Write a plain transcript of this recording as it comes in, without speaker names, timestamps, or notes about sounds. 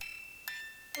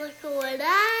Look at what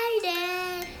I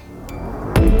did.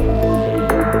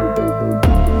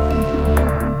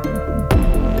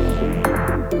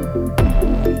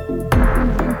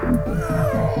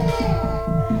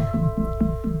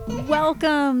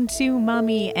 Welcome to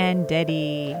Mommy and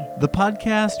Daddy, the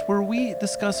podcast where we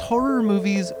discuss horror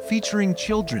movies featuring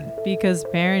children. because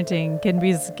parenting can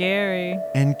be scary.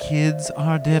 And kids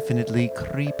are definitely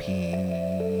creepy.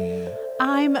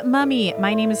 I'm Mummy.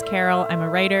 My name is Carol. I'm a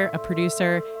writer, a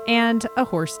producer, and a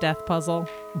horse death puzzle.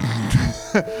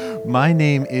 My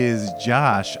name is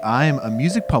Josh. I'm a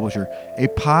music publisher, a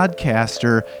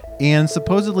podcaster, and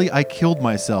supposedly I killed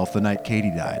myself the night Katie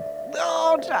died.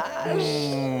 Oh, Josh.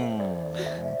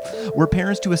 We're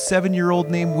parents to a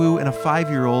 7-year-old named Woo and a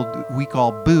 5-year-old we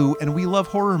call Boo, and we love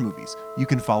horror movies. You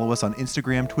can follow us on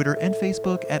Instagram, Twitter, and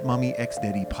Facebook at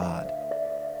MummyXDaddyPod.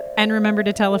 And remember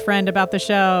to tell a friend about the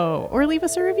show or leave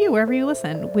us a review wherever you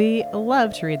listen. We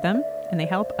love to read them, and they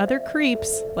help other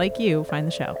creeps like you find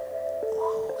the show.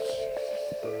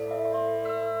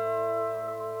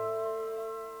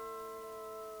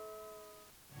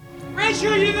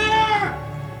 Rachel, you there?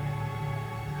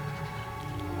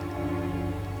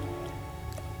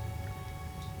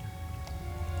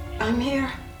 I'm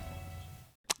here.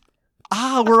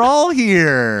 We're all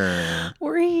here.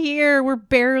 We're here. We're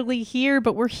barely here,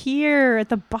 but we're here at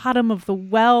the bottom of the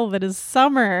well that is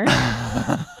summer.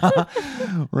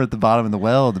 We're at the bottom of the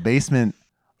well, the basement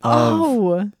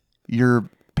of your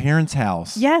parents'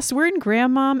 house. Yes, we're in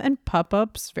Grandmom and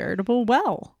Pup-Up's veritable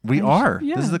well. We are.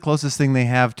 Yeah. This is the closest thing they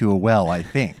have to a well, I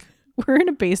think. We're in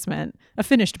a basement, a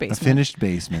finished A basement. finished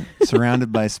basement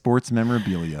surrounded by sports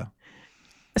memorabilia.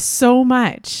 So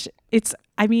much. It's,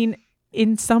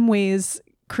 in some ways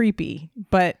creepy,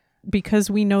 but because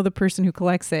we know the person who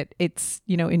collects it, it's,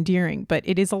 endearing, but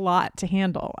it is a lot to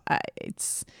handle. I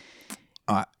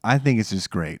think it's just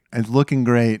great. It's looking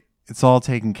great. It's all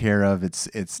taken care of. It's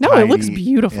No, tidy. it looks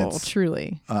beautiful, It's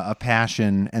truly. a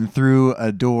passion. And through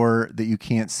a door that you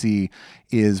can't see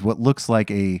is what looks like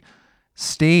a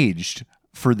staged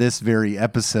for this very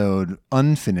episode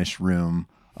unfinished room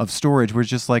of storage, where it's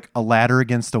just like a ladder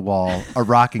against a wall, a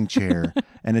rocking chair,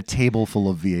 and a table full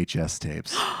of VHS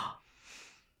tapes.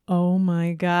 Oh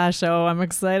my gosh. Oh, I'm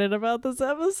excited about this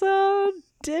episode.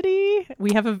 Diddy.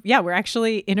 We're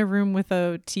actually in a room with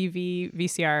a TV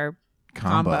VCR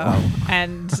combo.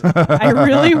 And I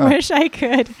really wish I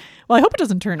could. Well, I hope it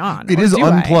doesn't turn on. It or is do I?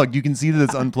 unplugged. You can see that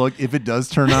it's unplugged. If it does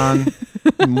turn on,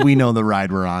 we know the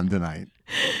ride we're on tonight.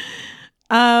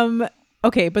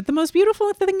 Okay, but the most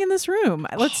beautiful thing in this room.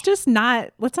 Let's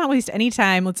not waste any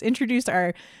time. Let's introduce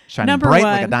our Shining number bright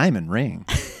one like a diamond ring.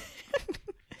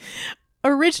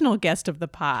 original guest of the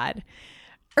pod,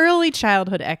 early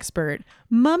childhood expert,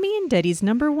 Mummy and Daddy's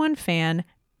number one fan,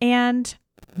 and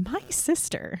my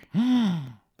sister,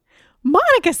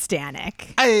 Monica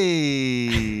Stanek.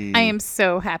 Hey! I am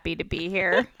so happy to be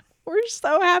here. We're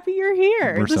so happy you're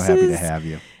here. We're so happy to have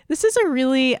you. This is a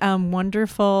really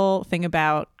wonderful thing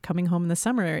about coming home in the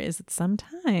summer is that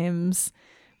sometimes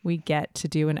we get to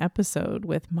do an episode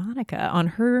with Monica on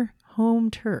her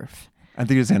home turf. I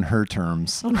think it's in her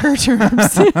terms. On her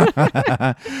terms.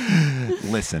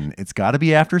 Listen, it's got to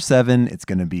be after 7. It's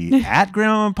going to be at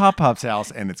Grandma and Pop-Pop's house,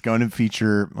 and it's going to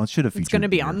feature, well, it should have featured. It's going to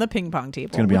be here. on the ping pong table.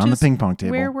 It's going to be on the ping pong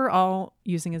table. Where we're all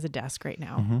using as a desk right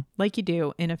now, like you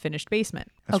do in a finished basement.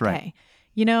 That's right.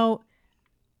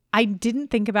 I didn't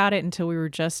think about it until we were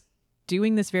just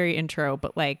doing this very intro,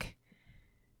 but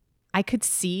I could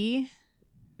see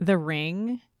the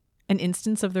ring, an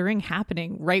instance of the ring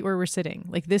happening right where we're sitting.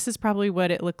 Like, this is probably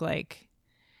what it looked like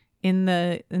in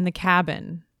the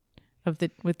cabin with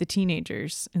the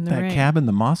teenagers in the ring. That cabin,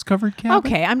 the moss-covered cabin?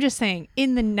 Okay, I'm just saying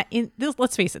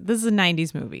let's face it, this is a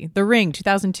 90s movie. The Ring,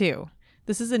 2002.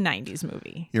 This is a 90s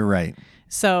movie. You're right.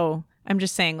 So I'm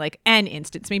just saying an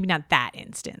instance, maybe not that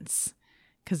instance,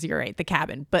 because you're right, the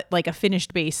cabin, but like a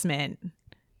finished basement.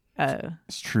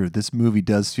 It's true. This movie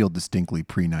does feel distinctly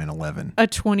pre-9/11. A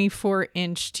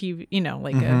 24-inch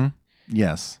TV,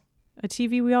 Yes. a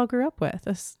TV we all grew up with.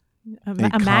 A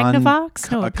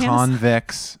Magnavox? No, a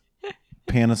convex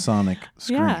Panasonic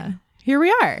screen. Yeah, here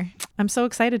we are. I'm so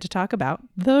excited to talk about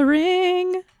The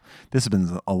Ring. This has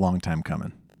been a long time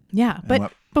coming. Yeah,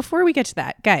 but before we get to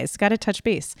that, guys, got to touch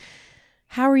base.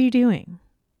 How are you doing?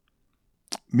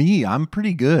 Me, I'm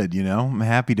pretty good, I'm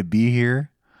happy to be here.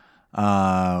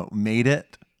 Made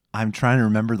it. I'm trying to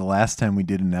remember the last time we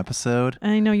did an episode.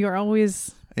 I know you're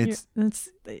always.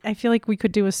 I feel like we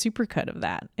could do a supercut of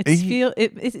that.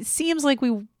 It seems like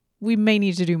we we may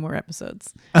need to do more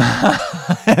episodes.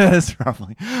 That's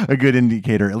probably a good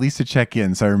indicator, at least to check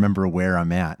in so I remember where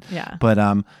I'm at. Yeah. But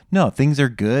no, things are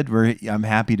good. I'm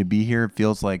happy to be here. It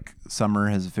feels like summer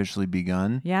has officially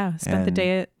begun. Yeah. Spent the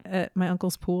day at my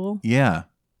uncle's pool. Yeah.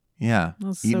 Yeah. That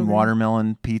was so Eating good.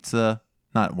 watermelon pizza.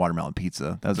 Not watermelon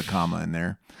pizza. That was a comma in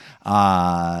there.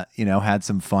 Had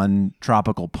some fun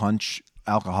tropical punch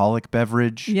alcoholic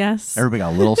beverage. Yes. Everybody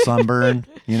got a little sunburn.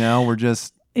 We're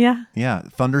just, Yeah.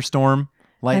 thunderstorm,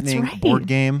 lightning, right. board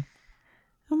game.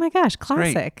 Oh my gosh.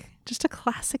 great. Classic. Just a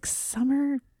classic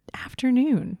summer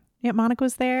afternoon. Yeah. Monica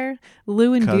was there.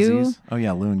 Lou and Goo. Cuzzies. Oh,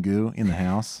 yeah. Lou and Goo in the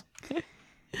house.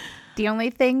 The only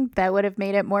thing that would have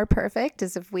made it more perfect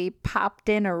is if we popped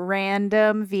in a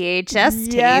random VHS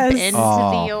tape into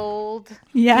the old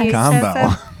Yes.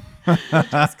 Combo.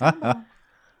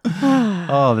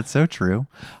 Oh, that's so true.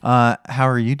 How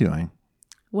are you doing?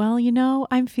 Well,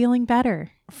 I'm feeling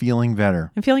better. Feeling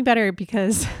better. I'm feeling better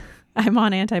because I'm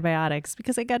on antibiotics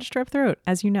because I got strep throat,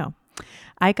 as you know.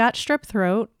 I got strep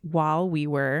throat while we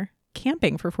were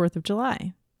camping for 4th of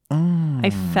July. I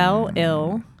fell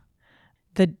ill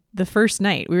the first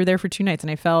night. We were there for 2 nights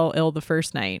and I fell ill the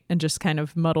first night and just kind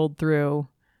of muddled through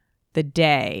the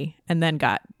day and then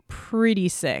got pretty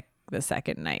sick the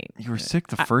second night. You were sick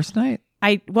the first night?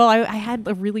 I had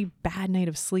a really bad night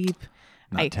of sleep.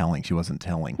 Telling. She wasn't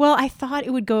telling. Well, I thought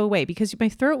it would go away because my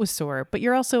throat was sore, but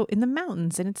you're also in the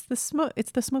mountains and it's the smoke.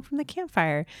 It's the smoke from the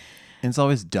campfire. And it's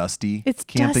always dusty. It's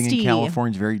Camping dusty. in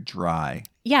California is very dry.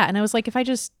 Yeah, and I was like, if I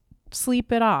just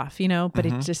sleep it off, but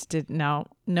it just did. No,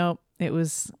 it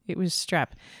was strep.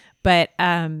 But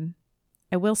I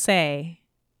will say,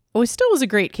 it still was a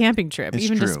great camping trip, It's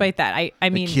even true. despite that. I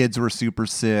mean, the kids were super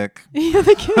sick. yeah,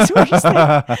 the kids were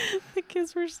sick. The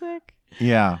kids were sick.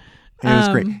 Yeah. It was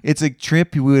great. It's a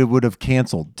trip we would have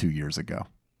canceled 2 years ago.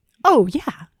 Oh yeah.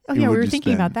 Oh It yeah. We would were just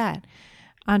thinking about been- that.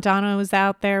 Aunt Donna was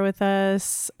out there with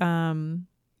us. We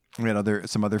had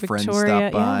some other friends Victoria,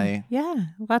 stop by. Yeah,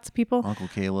 lots of people. Uncle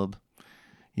Caleb.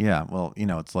 Yeah, well,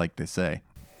 it's like they say.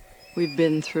 We've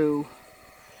been through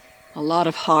a lot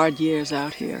of hard years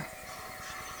out here.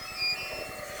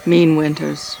 Mean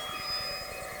winters,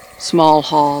 small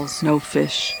hauls, no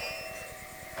fish.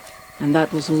 And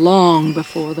that was long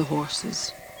before the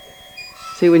horses.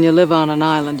 See, when you live on an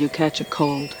island, you catch a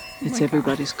cold. It's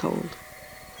everybody's cold.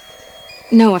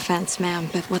 No offense, ma'am,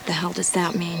 but what the hell does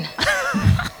that mean?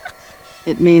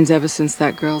 It means ever since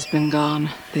that girl's been gone,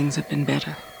 things have been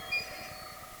better.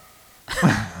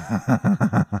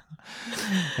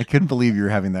 I couldn't believe you were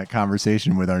having that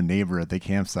conversation with our neighbor at the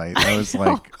campsite. That was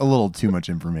like a little too much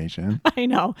information. I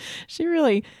know. She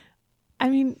really,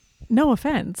 no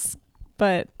offense,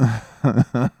 but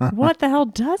what the hell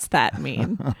does that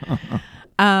mean?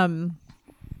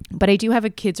 But I do have a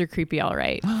kids are creepy all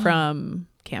right from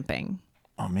camping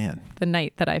Oh, man. the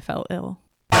night that I fell ill.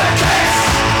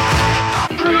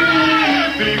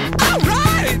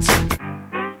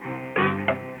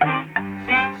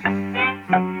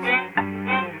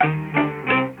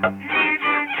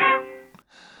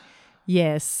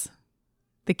 Yes,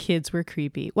 the kids were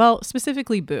creepy. Well,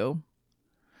 specifically Boo.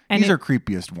 He's our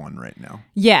creepiest one right now.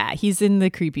 Yeah, he's in the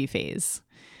creepy phase.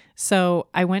 So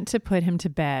I went to put him to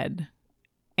bed,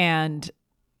 and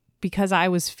because I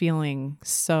was feeling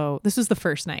this was the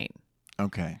first night.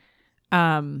 Okay.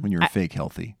 When you were fake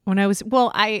healthy. When I was,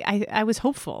 I was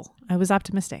hopeful. I was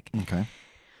optimistic. Okay.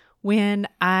 When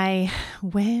I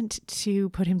went to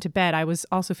put him to bed, I was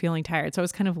also feeling tired. So I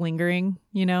was kind of lingering,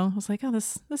 I was like, oh,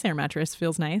 this air mattress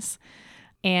feels nice.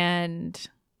 And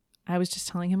I was just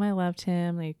telling him I loved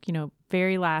him,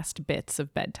 very last bits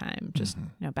of bedtime, just,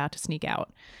 about to sneak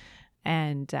out.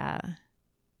 And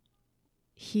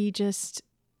he just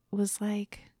was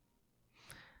like,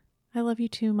 I love you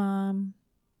too, Mom.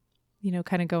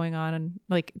 Kind of going on and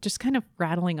just kind of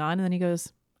rattling on. And then he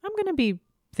goes, I'm going to be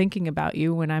thinking about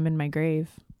you when I'm in my grave.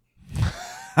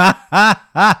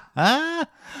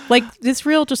 This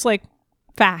real just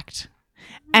fact.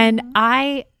 And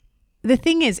the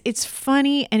thing is, it's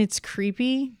funny and it's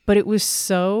creepy, but it was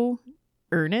so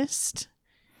earnest.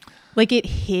 It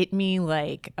hit me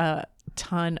like a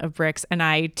ton of bricks and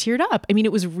I teared up.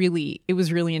 It was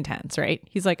really intense, right?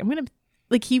 He's like,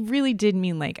 he really did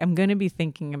mean I'm going to be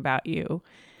thinking about you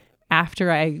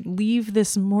after I leave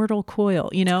this mortal coil,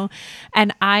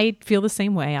 and I feel the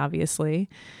same way, obviously.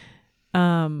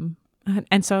 And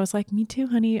so I was like, me too,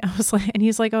 honey. I was like, and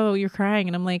he's like, oh, you're crying.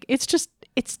 And I'm like, it's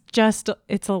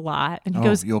a lot. And he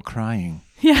goes, you're crying.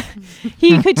 Yeah,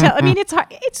 he could tell. It's hard.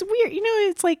 It's weird.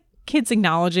 It's like kids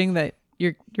acknowledging that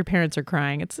your parents are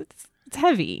crying. It's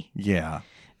heavy. Yeah.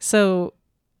 So,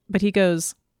 but he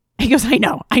goes, He goes, I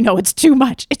know, it's too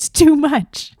much. It's too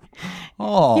much.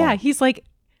 Oh. Yeah, he's like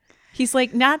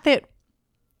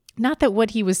not that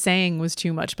what he was saying was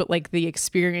too much, but like the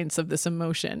experience of this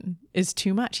emotion is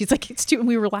too much. He's like, it's too, and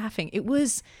we were laughing. It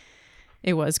was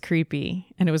creepy,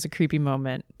 and it was a creepy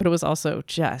moment, but it was also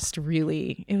just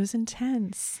really, it was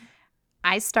intense.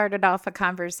 I started off a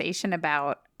conversation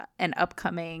about an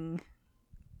upcoming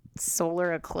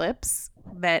solar eclipse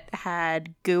that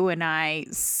had Goo and I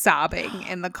sobbing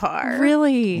in the car.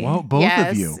 Really? Well, both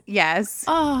of you. Yes.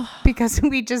 Oh, Because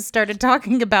we just started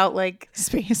talking about like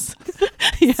space.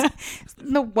 Yeah.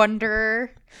 the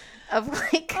wonder of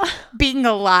like being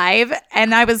alive.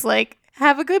 And I was like,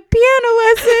 have a good piano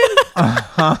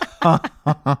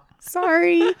lesson.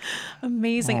 Sorry.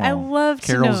 Amazing. Oh, I love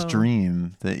Carol's to know.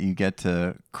 dream that you get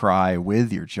to cry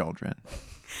with your children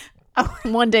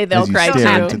One day they'll as you cry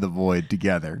stare too. into the void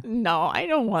together. No, I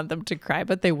don't want them to cry,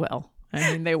 but they will.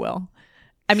 I mean, they will.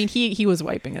 I mean, he was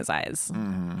wiping his eyes.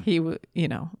 He,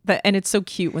 and it's so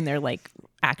cute when they're like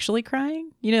actually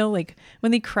crying. Like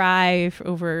when they cry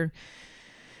over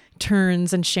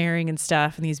turns and sharing and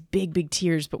stuff, and these big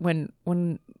tears. But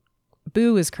when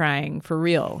Boo is crying for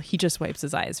real, he just wipes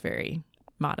his eyes very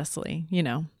modestly.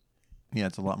 Yeah,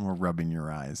 it's a lot more rubbing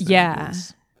your eyes. Than Yeah. it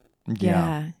is.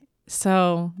 Yeah.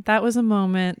 So that was a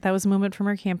moment. That was a moment from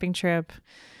our camping trip.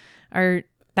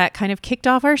 That kind of kicked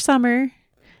off our summer.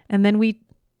 And then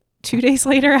 2 days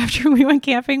later, after we went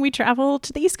camping, we traveled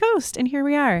to the East Coast. And here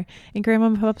we are in Grandma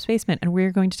and Pop's basement. And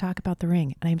we're going to talk about The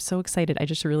Ring. And I'm so excited. I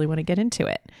just really want to get into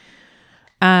it.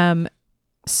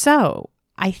 So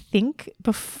I think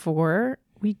before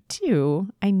we do,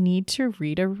 I need to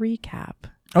read a recap.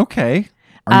 Okay.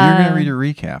 Are you going to read a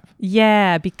recap?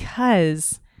 Yeah,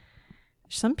 because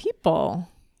some people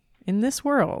in this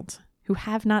world who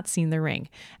have not seen The Ring.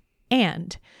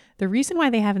 And the reason why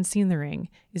they haven't seen The Ring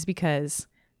is because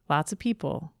lots of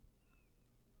people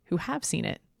who have seen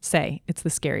it say it's the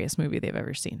scariest movie they've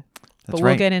ever seen. That's But right.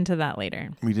 we'll get into that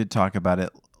later. We did talk about it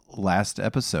last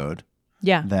episode.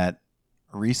 Yeah. That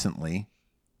recently,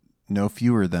 no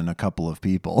fewer than a couple of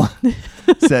people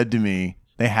said to me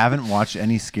they haven't watched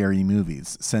any scary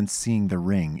movies since seeing The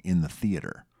Ring in the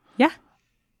theater. Yeah.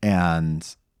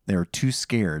 And they're too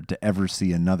scared to ever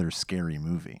see another scary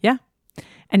movie. Yeah.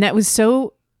 And it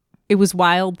was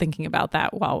wild thinking about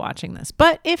that while watching this.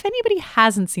 But if anybody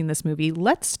hasn't seen this movie,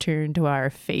 let's turn to our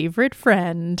favorite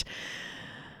friend,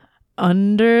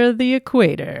 Under the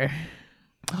Equator.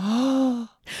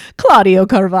 Claudio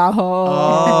Carvalho.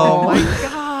 Oh, my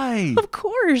guy. Of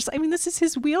course. I mean, this is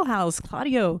his wheelhouse.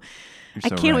 Claudio. You're I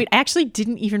so can't right. wait. I actually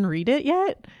didn't even read it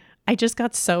yet. I just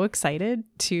got so excited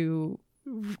to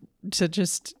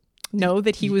just know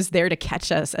that he was there to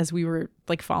catch us as we were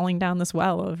like falling down this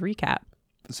well of recap.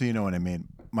 So you know when I made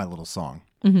my little song,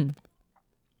 Mm-hmm.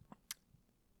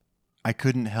 I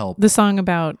couldn't help. The song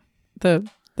about the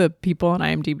people on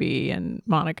IMDb and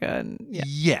Monica and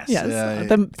Yes.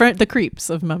 the creeps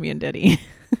of Mummy and Diddy.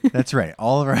 That's right.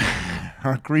 All of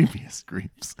our creepiest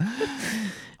creeps.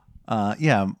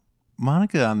 Yeah.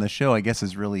 Monica on the show, I guess,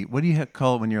 is really, what do you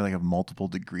call it when you're like have multiple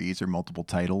degrees or multiple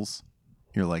titles?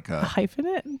 You're like A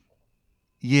hyphenate?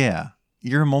 yeah,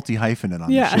 you're a multi-hyphenate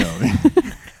on Yeah.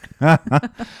 the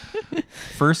show.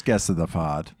 First guest of the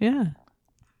pod, Yeah.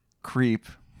 creep,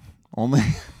 only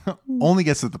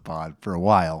guest of the pod for a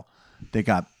while. They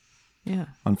got, Yeah.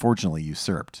 unfortunately,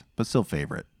 usurped, but still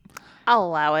favorite. I'll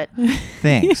allow it.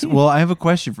 Thanks. Well, I have a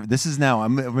question for this. Is now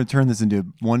I'm going to turn this into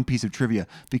one piece of trivia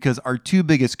because our two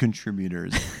biggest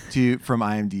contributors from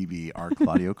IMDb are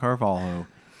Claudio Carvalho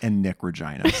and Nick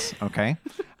Reginas. Okay.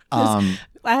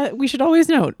 We should always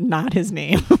note, not his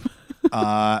name.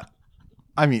 I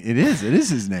mean, it is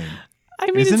his name. I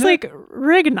mean, Isn't it's it? like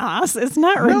Reginas. It's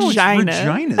not No, Regina. it's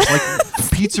Regina. It's like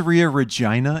Pizzeria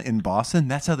Regina in Boston.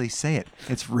 That's how they say it.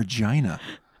 It's Regina.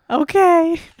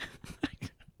 Okay.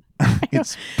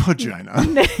 It's Pagina.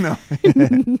 No.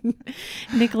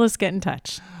 Nicholas, get in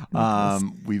touch.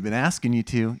 We've been asking you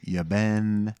to. You've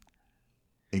been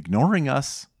ignoring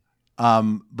us.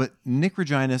 But Nick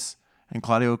Reginas and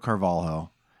Claudio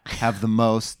Carvalho have the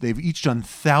most. They've each done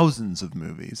thousands of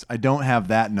movies. I don't have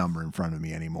that number in front of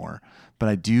me anymore, but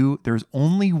I do. There's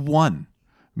only one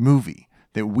movie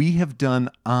that we have done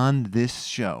on this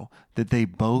show that they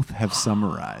both have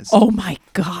summarized. Oh my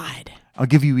God. I'll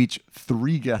give you each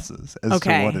 3 guesses as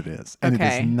to what it is. And it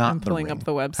is not I'm The pulling Ring. up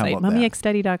the How website. about that?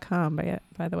 MummyXStudy.com,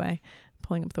 by the way.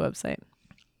 Pulling up the website.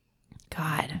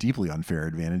 God. Deeply unfair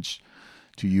advantage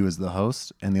to you as the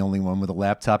host and the only one with a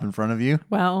laptop in front of you.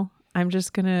 Well, I'm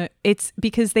just going to, it's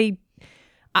because they,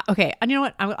 okay. And you know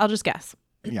what? I'll just guess.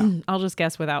 Yeah. I'll just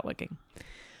guess without looking.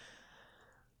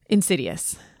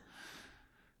 Insidious.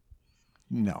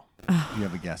 No. You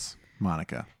have a guess,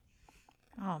 Monica.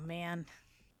 Oh, man.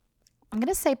 I'm going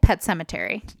to say Pet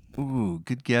Cemetery. Ooh,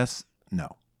 good guess.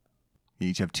 No. You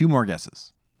each have 2 more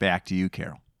guesses. Back to you,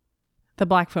 Carol. The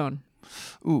Black Phone.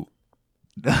 Ooh.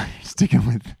 Sticking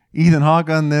with Ethan Hawke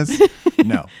on this?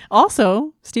 No.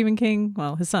 Also, Stephen King,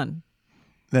 well, his son.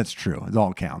 That's true. It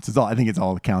all counts. I think it's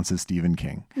all counts as Stephen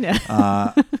King.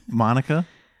 Yeah. Monica?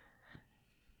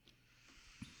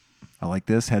 I like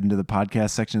this. Head into the podcast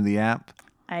section of the app.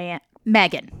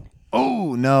 Megan.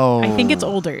 Oh, no. I think it's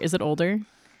older. Is it older?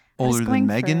 Older than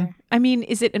Megan? I mean,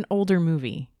 is it an older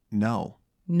movie? No.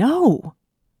 No.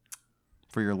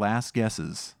 For your last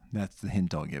guesses, that's the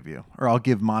hint I'll give you. Or I'll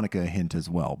give Monica a hint as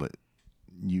well, but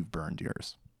you've burned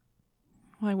yours.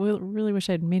 Well, I really wish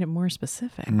I'd made it more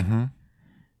specific. Mm-hmm.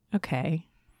 Okay.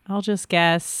 I'll just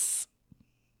guess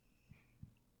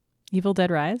Evil Dead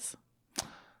Rise.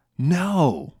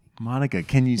 No. Monica,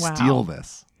 can you steal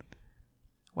this?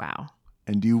 Wow.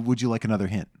 And would you like another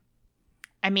hint?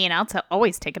 I mean, I'll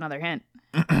always take another hint.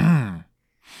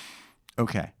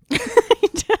 Okay. I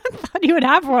thought you would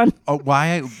have one. Oh,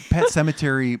 why Pet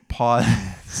Cemetery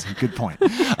pause? Good point.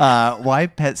 Why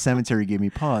Pet Cemetery gave me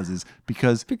pause is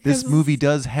because this movie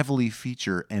does heavily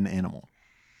feature an animal.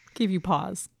 Give you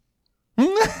pause.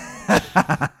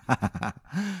 Oh,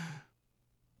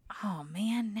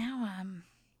 man. Now I'm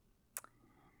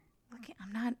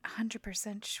not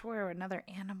 100% sure. Another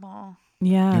animal.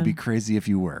 Yeah. It'd be crazy if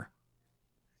you were.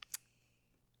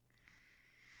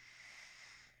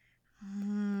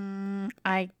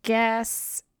 I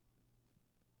guess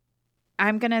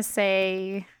I'm going to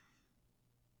say,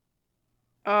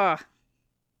 animal.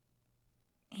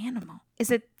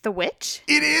 Is it the witch?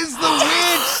 It is the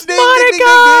witch!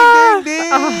 Monica! Ding, ding, ding, ding,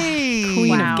 ding, ding.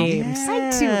 Queen Wow. of games.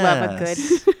 I do love a good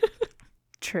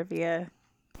trivia.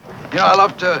 You know, I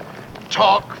love to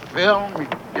talk film,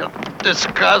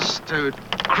 discuss, to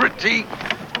critique.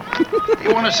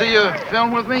 You want to see a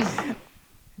film with me?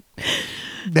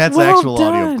 That's Well actual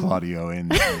audio done. of Claudio,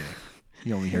 and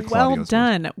you only hear Well Claudio's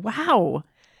done. Wow.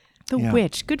 The Yeah.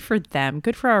 Witch. Good for them.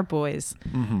 Good for our boys.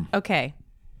 Mm-hmm. Okay.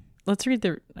 Let's read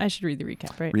I should read the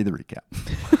recap, right? Read the recap.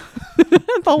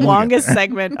 The longest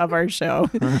segment of our show.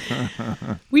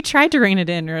 We tried to rein it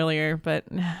in earlier, but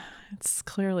it's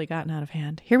clearly gotten out of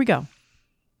hand. Here we go.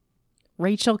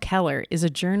 Rachel Keller is a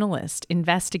journalist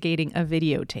investigating a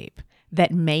videotape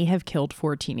that may have killed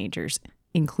 4 teenagers,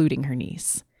 including her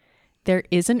niece. There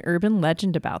is an urban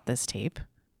legend about this tape.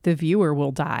 The viewer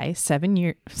will die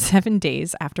 7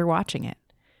 days after watching it.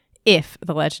 If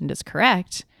the legend is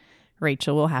correct,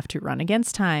 Rachel will have to run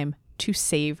against time to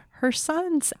save her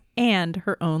son's and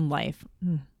her own life.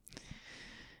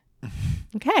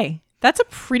 Okay. That's a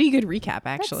pretty good recap,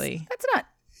 actually. That's not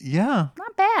Yeah.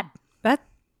 bad.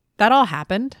 That all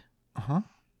happened. Uh-huh.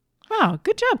 Wow.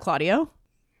 Good job, Claudio.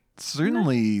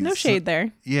 Certainly. No shade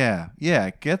there. Yeah.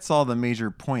 It gets all the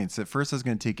major points. At first, I was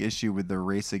going to take issue with the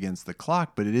race against the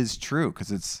clock, but it is true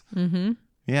because it's,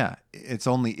 yeah, it's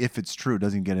only if it's true. It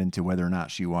doesn't get into whether or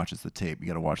not she watches the tape. You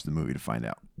got to watch the movie to find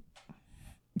out.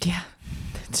 Yeah,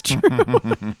 that's true.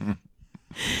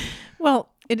 Well,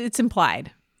 it's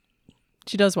implied.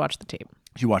 She does watch the tape.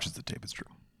 She watches the tape. It's true.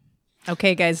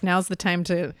 Okay, guys, now's the time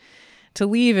to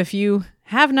leave if you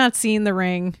have not seen The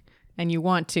Ring and you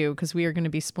want to, because we are going to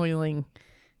be spoiling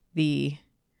the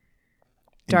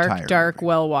Entire dark movie.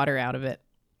 well water out of it.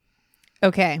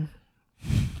 Okay.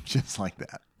 Just like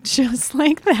that. Just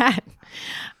like that.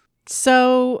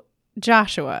 So,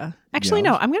 Joshua. Actually,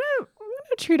 Yeah. no, I'm gonna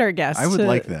treat our guests I would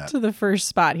like that. to the first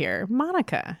spot here.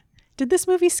 Monica, did this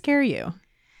movie scare you?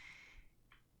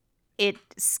 It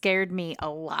scared me a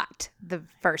lot the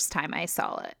first time I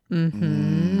saw it.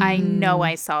 Mm-hmm. I know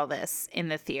I saw this in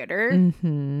the theater,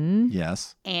 Mm-hmm.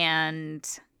 Yes. and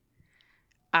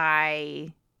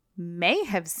I may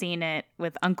have seen it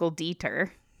with Uncle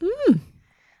Dieter.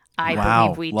 I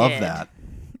believe we love did. that.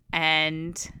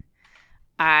 And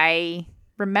I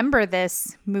remember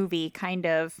this movie kind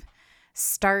of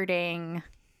starting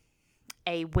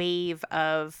a wave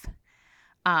of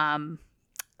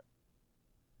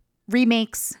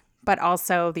remakes, but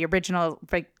also the original,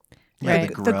 like Yeah,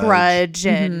 Right. the Grudge,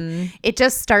 and it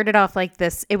just started off like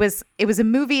this. It was a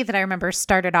movie that I remember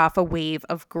started off a wave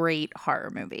of great horror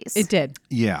movies. It did.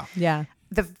 Yeah. Yeah.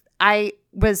 I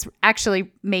was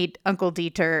actually made Uncle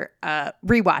Dieter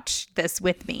rewatch this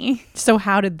with me. So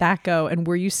how did that go? And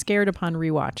were you scared upon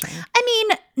rewatching? I mean,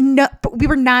 no, but we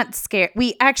were not scared.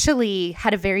 We actually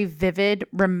had a very vivid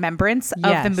remembrance of the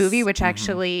Yes. movie, which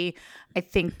actually I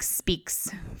think speaks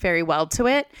very well to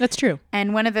it. That's true.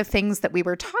 And one of the things that we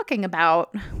were talking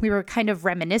about, we were kind of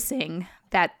reminiscing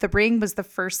that The Ring was the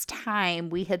first time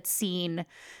we had seen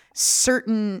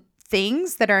certain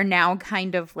things that are now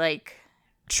kind of like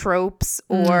tropes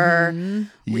or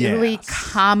really Yes.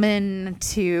 common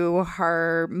to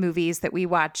horror movies that we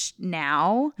watch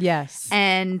now. Yes.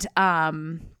 And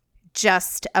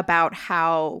just about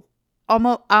how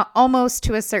almost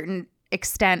to a certain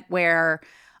extent where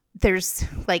there's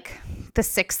like The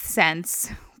Sixth Sense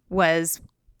was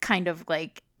kind of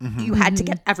like you had to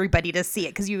get everybody to see it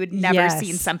because you had never Yes.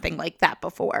 seen something like that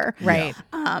before. Right.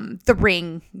 The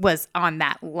Ring was on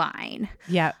that line.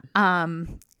 Yeah.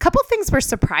 Couple things were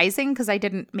surprising because I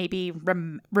didn't maybe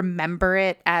remember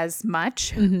it as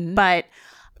much, but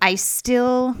I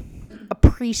still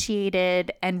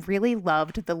appreciated and really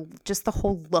loved just the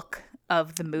whole look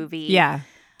of the movie. Yeah.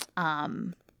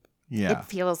 It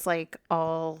feels like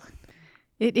all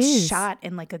It is shot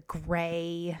in like a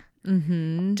gray,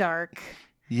 dark.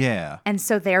 Yeah. And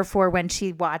so therefore when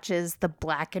she watches the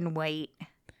black and white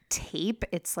tape,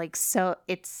 it's like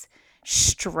it's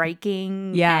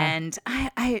striking. Yeah. And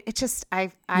I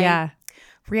Yeah.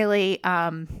 really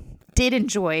did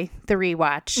enjoy the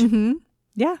rewatch.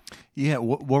 Yeah. Yeah.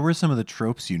 What were some of the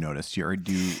tropes you noticed? Or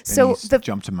do you So any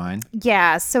jump to mind?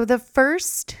 Yeah. So the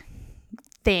first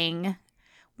thing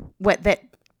that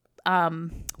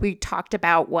we talked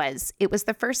about was it was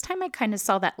the first time I kind of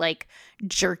saw that like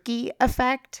jerky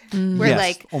effect where Yes,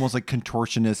 like almost like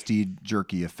contortionist-y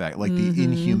jerky effect, like the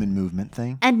inhuman movement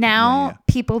thing. and now Yeah.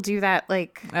 people do that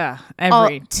like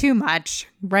Every too much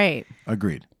right.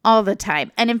 Agreed. all the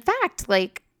time. And in fact,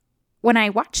 like when I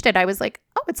watched it, I was like,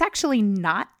 oh, it's actually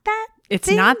not that. It's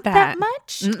thing not that.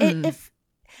 much. If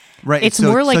Right. It's so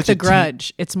more like such The a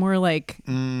Grudge. It's more like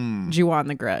Mm, Ju-on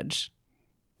The Grudge.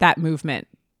 That movement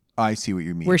I see what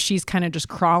you mean. where she's kind of just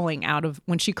crawling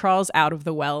when she crawls out of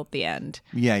the well at the end.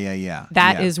 Yeah.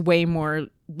 That Yeah. is way more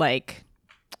like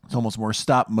It's almost more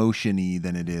stop motion-y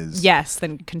than it is.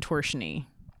 than contortion-y.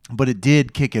 But it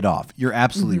did kick it off. You're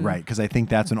absolutely right, because I think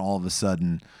that's when all of a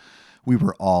sudden we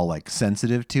were all like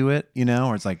sensitive to it,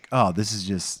 or it's like, oh, this is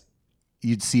just,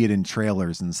 you'd see it in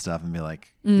trailers and stuff and be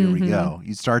like, here we go.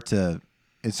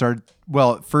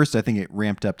 Well, at first I think it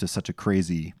ramped up to such a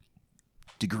crazy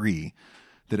degree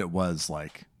that it was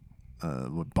like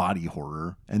body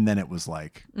horror. And then it was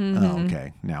like, oh,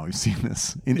 okay, now we've seen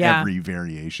this in every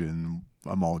variation.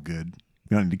 I'm all good.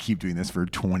 We don't need to keep doing this for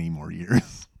 20 more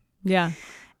years. Yeah.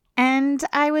 and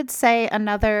I would say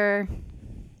another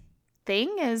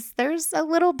thing is there's a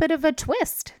little bit of a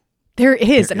twist. There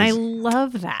is. There And I is.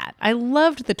 love that. I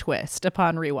loved the twist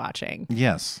upon rewatching.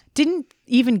 Yes. Didn't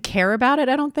even care about it,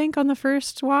 I don't think, on the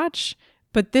first watch,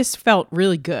 but this felt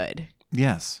really good.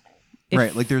 Yes.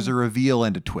 Right. Like there's a reveal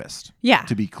and a twist. Yeah.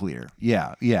 To be clear.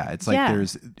 Yeah. It's like Yeah.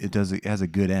 it has a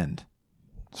good end.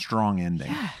 Strong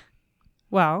ending.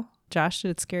 Well, Josh,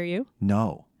 did it scare you?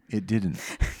 No, it didn't.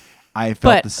 I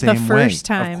felt But the same the first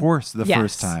way. time- Of course, the yes,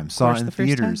 first time. of Saw course, it in the first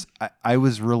theaters. I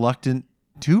was reluctant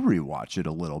to rewatch it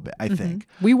a little bit, I think.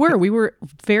 We were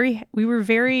very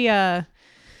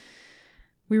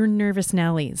nervous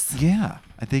Nellies. Yeah.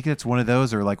 I think that's one of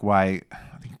those, or like why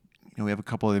I think we have a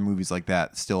couple other movies like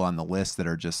that still on the list that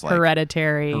are just like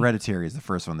Hereditary. Hereditary is the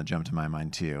first one that jumped to my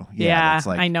mind too. Yeah, that's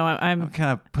like, I know. I'm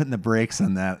kind of putting the brakes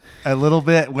on that a little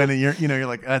bit when you're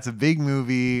like, that's a big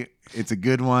movie. It's a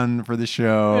good one for the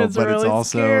show, It's but it's really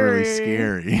also really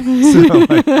scary. So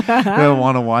like, I don't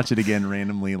want to watch it again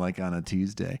randomly, like on a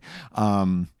Tuesday.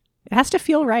 It has to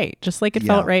feel right, just like it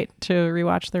felt right to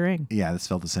rewatch The Ring. Yeah, this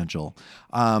felt essential.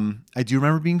 I do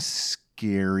remember being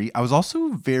scary. I was also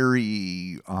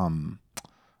very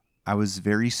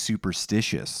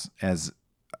superstitious as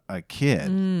a kid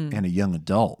and a young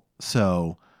adult.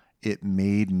 So it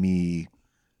made me,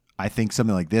 I think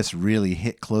something like this really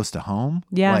hit close to home.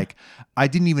 Yeah. Like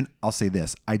I'll say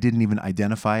this, I didn't even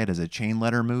identify it as a chain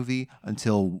letter movie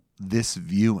until this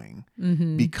viewing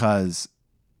because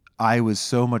I was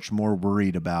so much more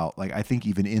worried about, like, I think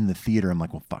even in the theater, I'm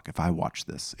like, well, fuck, if I watch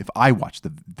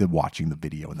the watching the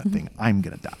video and the thing, I'm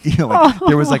going to die.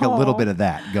 There was like a little bit of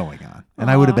that going on. And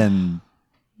I would have been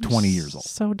 20 years old.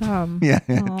 So dumb. Yeah,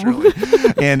 truly.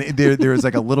 And there was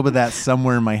like a little bit of that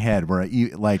somewhere in my head where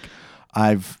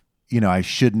I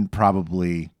shouldn't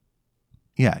probably,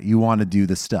 you want to do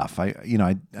the stuff. I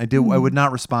would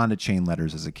not respond to chain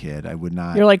letters as a kid. I would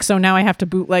not. You're like, so now I have to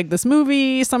bootleg this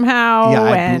movie somehow. Yeah,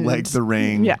 I and bootlegged The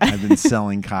Ring. Yeah. I've been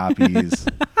selling copies.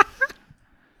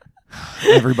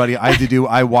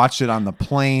 I watched it on the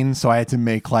plane, so I had to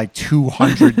make like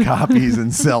 200 copies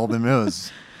and sell them.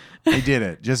 I did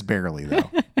it, just barely though.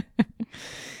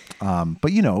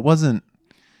 But it wasn't,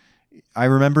 I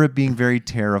remember it being very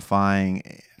terrifying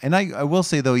And I will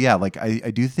say though, yeah, like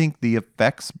I do think the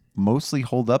effects mostly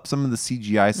hold up. Some of the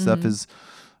CGI stuff is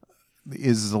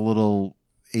a little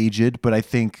aged, but I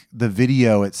think the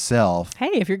video itself.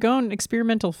 Hey, if you're going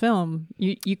experimental film,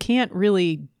 you can't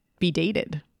really be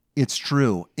dated. It's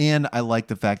true. And I like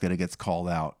the fact that it gets called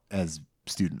out as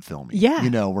student filming. Yeah. You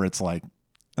know, where it's like,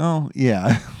 oh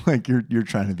yeah, like you're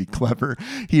trying to be clever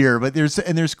here, but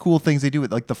there's cool things they do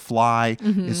with, like the fly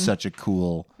is such a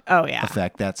cool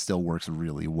effect that still works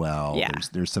really well. Yeah.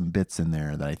 There's some bits in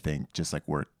there that I think just like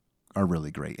are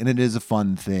really great, and it is a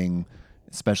fun thing,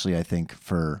 especially I think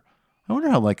for. I wonder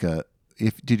how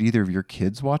did either of your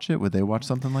kids watch it? Would they watch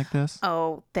something like this?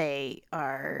 Oh, they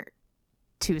are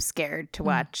too scared to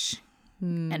watch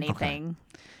anything.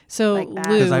 Okay. So like that.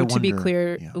 Lou, to be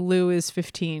clear, Lou is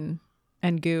 15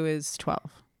 and Goo is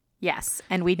 12. Yes,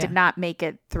 and we did not make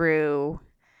it through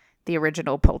the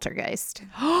original Poltergeist.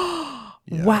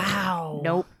 Wow.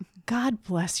 Nope. God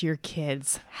bless your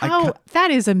kids.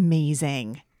 That is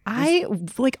amazing.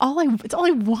 It's all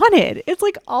I wanted. It's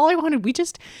like all I wanted. We'd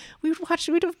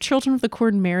have Children of the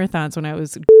Corn marathons when I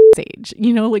was age.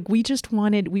 You know, like we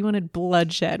wanted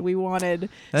bloodshed. We wanted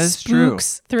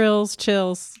spooks, thrills,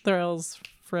 chills, thrills,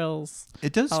 frills.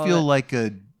 It does feel like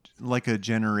a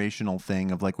generational thing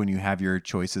of like when you have your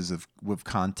choices with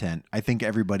content. I think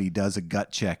everybody does a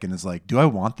gut check and is like, do I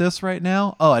want this right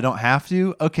now? Oh, I don't have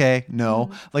to? Okay, no.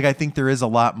 Like I think there is a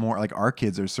lot more, like our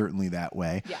kids are certainly that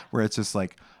way, where it's just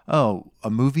like, oh, a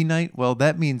movie night? Well,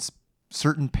 that means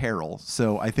certain peril.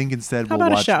 So I think instead we'll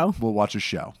watch a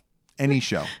show. Any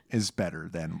show is better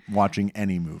than watching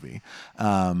any movie,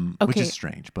 which is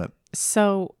strange, but.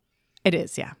 So it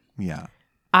is, yeah. Yeah.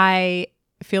 I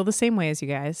feel the same way as you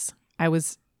guys. I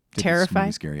was terrified.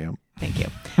 Did scare you? Thank you.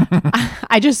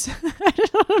 I just want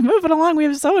to move it along. We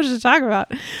have so much to talk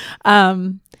about.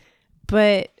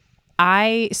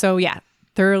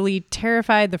 Thoroughly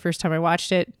terrified the first time I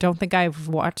watched it. Don't think I've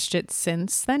watched it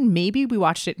since then. Maybe we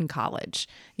watched it in college,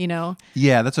 you know?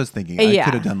 Yeah, that's what I was thinking. I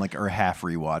could have done like a half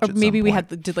rewatch. Or maybe we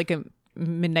did like a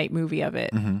midnight movie of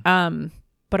it.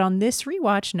 But on this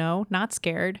rewatch, no, not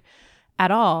scared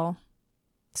at all.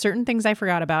 Certain things I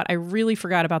forgot about. I really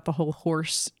forgot about the whole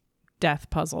horse death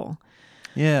puzzle.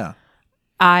 Yeah.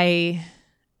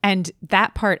 And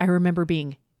that part I remember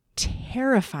being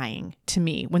terrifying to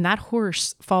me when that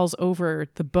horse falls over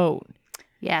the boat.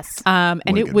 Yes.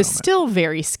 And it was still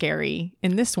very scary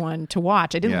in this one to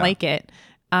watch. I didn't like it.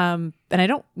 And I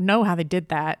don't know how they did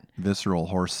that. Visceral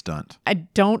horse stunt. I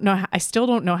still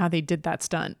don't know how they did that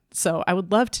stunt. So I would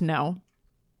love to know.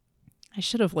 I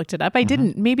should have looked it up. I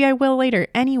didn't. Maybe I will later.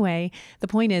 Anyway, the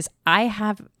point is I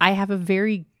have a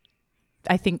very,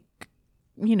 I think,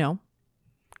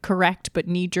 correct but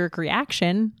knee-jerk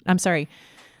reaction. I'm sorry.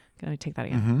 Can I take that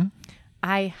again?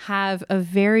 I have a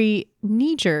very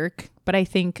knee-jerk, but I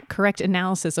think correct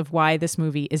analysis of why this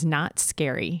movie is not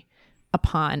scary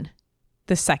upon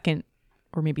the second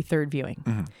or maybe third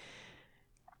viewing.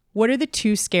 What are the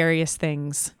two scariest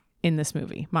things in this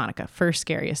movie? Monica, first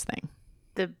scariest thing.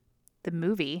 The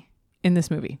movie. In this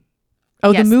movie.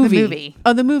 Oh, yes, the movie. The movie.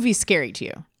 Oh, the movie's scary to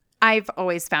you. I've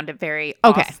always found it very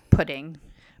off-putting.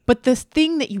 But the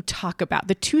thing that you talk about,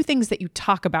 the two things that you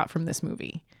talk about from this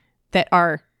movie that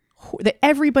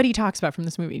everybody talks about from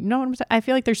this movie. No, I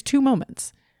feel like there's two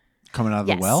moments. Coming out of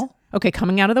the well? Okay,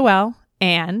 coming out of the well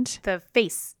and the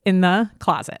face in the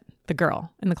closet. The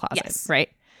girl in the closet, right?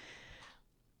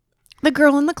 The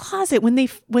girl in the closet when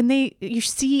you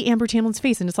see Amber Tamblyn's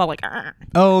face and it's all like, argh.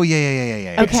 Oh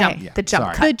yeah. Okay, the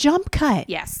jump cut. The jump cut.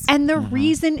 Yes. And the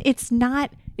reason it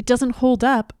doesn't hold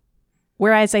up,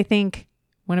 whereas I think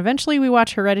when eventually we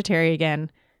watch Hereditary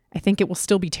again, I think it will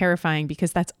still be terrifying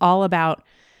because that's all about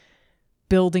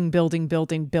building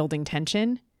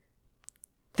tension.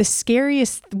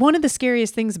 One of the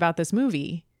scariest things about this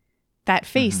movie, that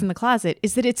face in the closet,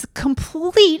 is that it's a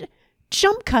complete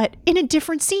jump cut in a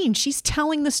different scene. She's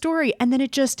telling the story and then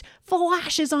it just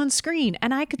flashes on screen.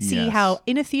 And I could see how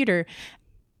in a theater,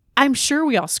 I'm sure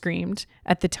we all screamed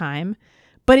at the time,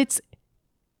 but it's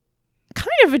kind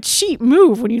of a cheap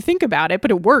move when you think about it,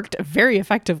 but it worked very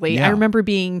effectively. I remember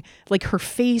being like her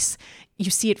face, you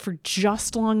see it for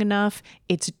just long enough.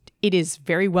 It is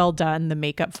very well done, the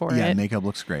makeup for it. Yeah, makeup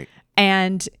looks great.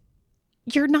 And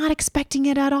you're not expecting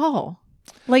it at all.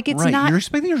 Like it's not. You're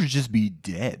expecting her to just be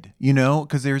dead,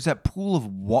 because there's that pool of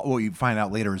what you find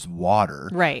out later is water,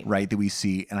 right, that we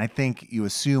see, and I think you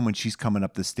assume when she's coming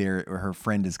up the stairs, or her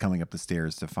friend is coming up the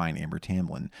stairs to find Amber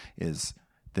Tamblyn, is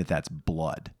that's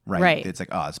blood, right? It's like,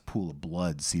 it's a pool of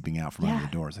blood seeping out from under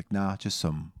the door. It's like, nah, just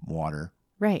some water,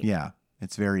 right? Yeah,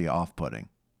 it's very off-putting.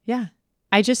 Yeah,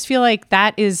 I just feel like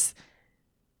that is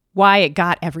why it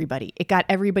got everybody. It got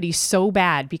everybody so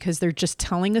bad because they're just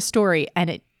telling a story and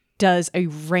it does a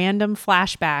random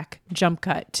flashback jump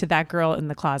cut to that girl in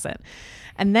the closet.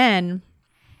 And then,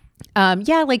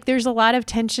 like there's a lot of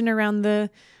tension around the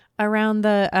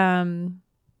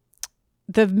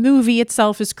movie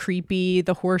itself is creepy.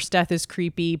 The horse death is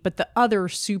creepy. But the other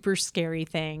super scary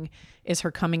thing is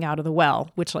her coming out of the well,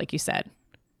 which, like you said,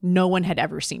 no one had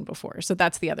ever seen before. So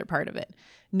that's the other part of it.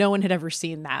 No one had ever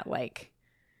seen that, like,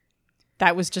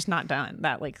 that was just not done.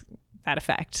 That, like, that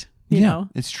effect, you know?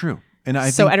 It's true. And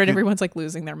everyone's like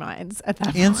losing their minds at that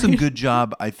point. And some good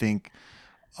job, I think,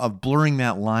 of blurring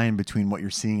that line between what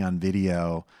you're seeing on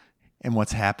video and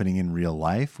what's happening in real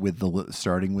life, with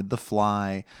starting with the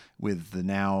fly, with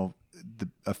the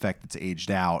effect that's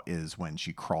aged out is when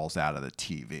she crawls out of the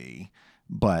TV.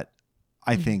 But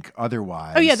I think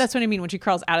otherwise. Oh yeah, that's what I mean when she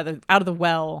crawls out of the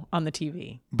well on the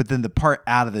TV. But then the part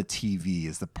out of the TV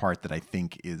is the part that I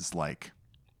think is like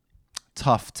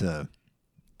tough to.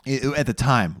 At the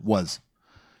time was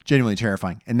genuinely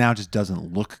terrifying, and now just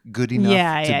doesn't look good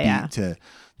enough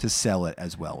to sell it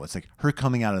as well. It's like her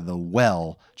coming out of the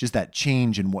well, just that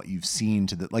change in what you've seen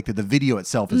to the video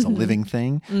itself is a living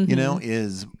thing, you know,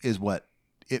 is what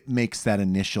it makes that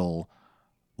initial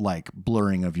like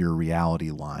blurring of your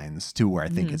reality lines to where I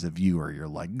think as a viewer you're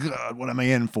like, God, what am I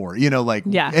in for? You know, like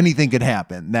anything could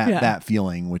happen. That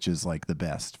feeling, which is like the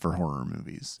best for horror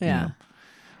movies. Yeah. You know?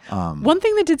 One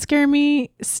thing that did scare me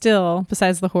still,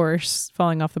 besides the horse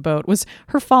falling off the boat, was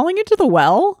her falling into the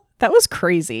well. That was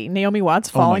crazy. Naomi Watts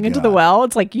falling into the well.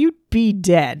 It's like, you'd be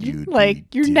dead.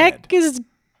 Your neck is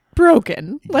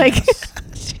broken. Yes. Like,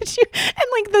 and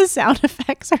like the sound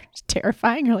effects are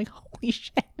terrifying. You're like, holy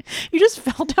shit. You just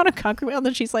fell down a concrete well. And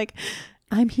then she's like,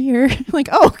 I'm here. Like,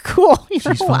 oh, cool.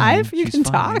 You're alive. Fine. You She's can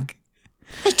fine. talk.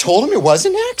 I told him it was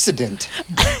an accident.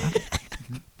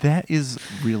 That is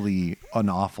really an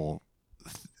awful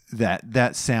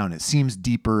that sound. It seems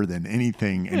deeper than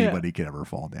anything anybody could ever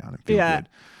fall down and feel good.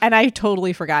 And I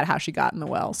totally forgot how she got in the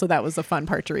well. So that was a fun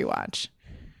part to rewatch.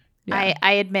 Yeah.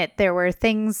 I admit there were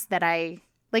things that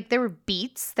there were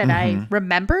beats that I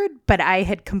remembered, but I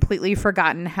had completely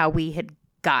forgotten how we had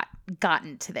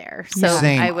gotten to there. So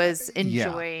Same. I was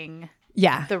enjoying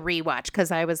the rewatch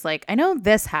because I was like, I know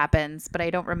this happens, but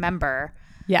I don't remember.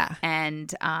 Yeah.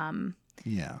 And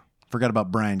forgot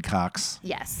about Brian Cox.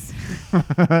 Yes.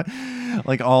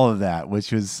 Like all of that,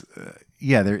 which was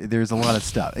there's a lot of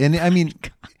stuff. And I mean,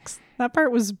 that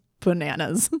part was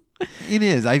bananas. It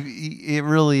is. It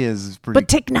really is pretty. But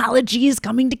technology is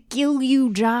coming to kill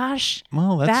you, Josh.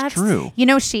 Well, that's true. You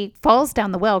know, she falls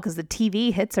down the well because the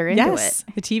TV hits her into it.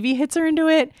 The TV hits her into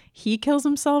it. He kills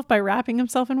himself by wrapping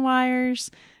himself in wires.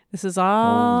 This is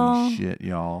all. Holy shit,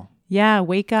 y'all. Yeah,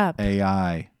 wake up.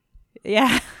 AI.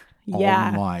 Yeah.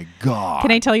 Yeah. Oh my God.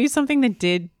 Can I tell you something that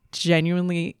did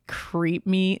genuinely creep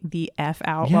me the F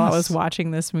out while I was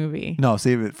watching this movie? No,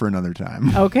 save it for another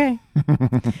time. Okay.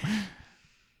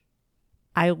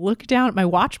 I look down at my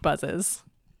watch buzzes.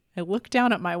 I look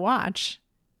down at my watch.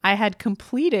 I had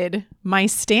completed my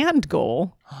stand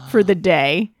goal for the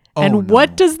day.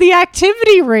 What does the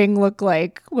activity ring look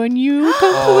like when you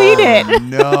complete it?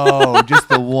 No, just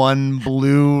the one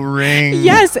blue ring.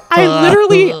 Yes, I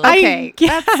literally, okay, I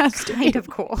gasped. That's kind of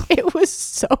cool. It was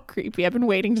so creepy. I've been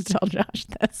waiting to tell Josh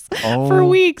this for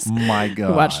weeks. My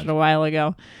God. I watched it a while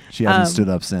ago. She hasn't stood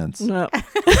up since. No.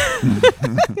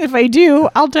 If I do,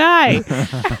 I'll die.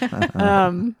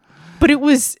 But it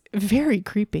was very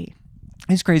creepy.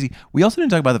 It's crazy. We also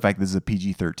didn't talk about the fact that this is a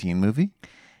PG-13 movie.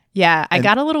 Yeah, I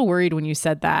got a little worried when you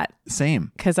said that.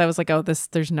 Same. Because I was like,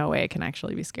 there's no way it can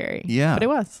actually be scary. Yeah. But it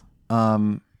was.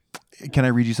 Can I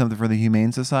read you something for the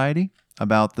Humane Society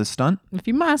about the stunt? If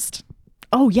you must.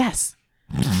 Oh, yes.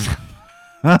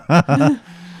 All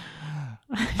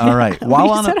right.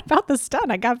 While you said about the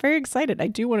stunt, I got very excited. I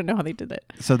do want to know how they did it.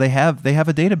 So they have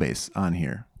a database on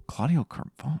here. Claudio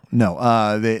Carvalho.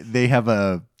 No, they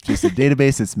have just a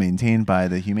database that's maintained by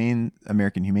the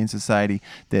American Humane Society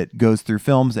that goes through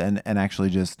films and actually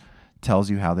just tells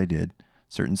you how they did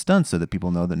certain stunts so that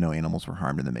people know that no animals were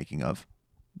harmed in the making of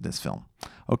this film.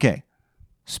 Okay.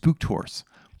 Spooked horse.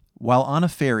 While on a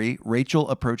ferry, Rachel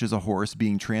approaches a horse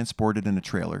being transported in a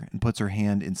trailer and puts her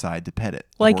hand inside to pet it.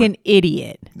 Like an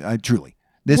idiot. Truly.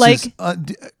 This is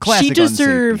classic. She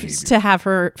deserves to have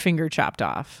her finger chopped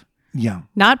off. Yeah.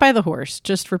 Not by the horse,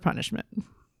 just for punishment.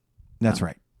 That's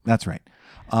right. That's right.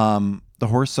 The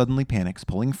horse suddenly panics,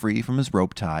 pulling free from his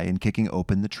rope tie and kicking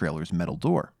open the trailer's metal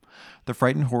door. The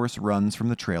frightened horse runs from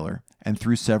the trailer and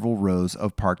through several rows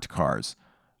of parked cars.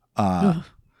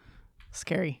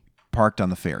 Scary. parked on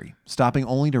the ferry, stopping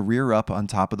only to rear up on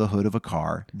top of the hood of a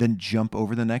car, then jump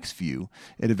over the next few.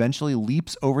 It eventually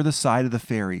leaps over the side of the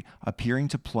ferry, appearing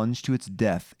to plunge to its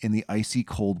death in the icy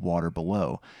cold water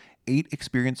below. 8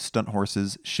 experienced stunt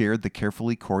horses shared the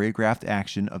carefully choreographed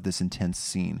action of this intense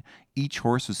scene. Each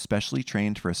horse was specially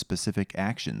trained for a specific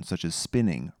action, such as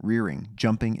spinning, rearing,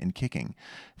 jumping, and kicking.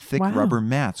 Thick rubber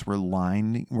mats were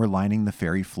lining the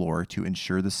ferry floor to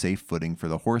ensure the safe footing for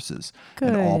the horses.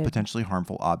 And all potentially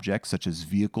harmful objects, such as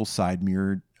vehicle side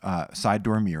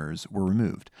door mirrors, were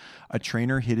removed. A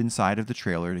trainer hid inside of the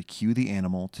trailer to cue the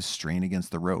animal to strain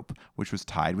against the rope, which was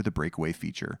tied with a breakaway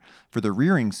feature. For the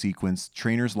rearing sequence,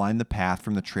 trainers lined the path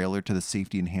from the trailer to the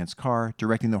safety-enhanced car,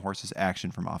 directing the horse's action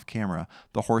from off-camera.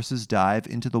 The horse's dive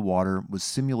into the water was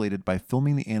simulated by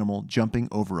filming the animal jumping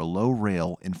over a low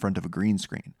rail in front of a green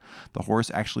screen. The horse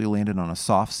actually landed on a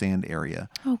soft sand area.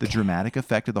 The dramatic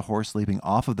effect of the horse leaping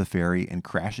off of the ferry and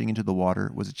crashing into the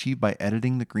water was achieved by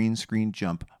editing the green screen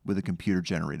jump with a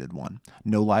computer-generated one.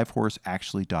 No live horse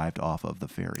actually dived off of the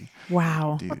ferry.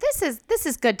 Wow. Dude. Well, this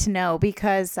is good to know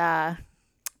because on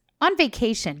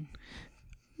vacation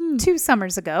 2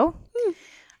 summers ago,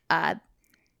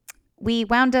 we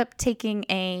wound up taking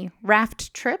a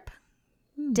raft trip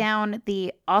down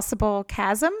the Ausable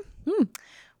Chasm.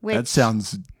 Which, That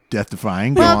sounds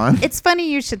death-defying. well, Go on. It's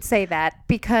funny you should say that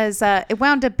because it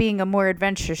wound up being a more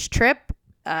adventurous trip.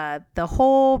 The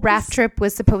whole raft trip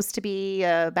was supposed to be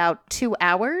about 2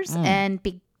 hours, and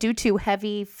due to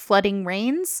heavy flooding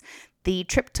rains, the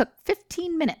trip took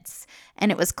 15 minutes,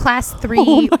 and it was class 3.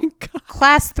 Oh my God.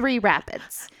 Class 3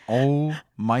 rapids. Oh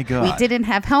my God. We didn't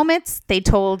have helmets. They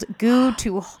told Goo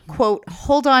to quote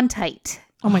hold on tight.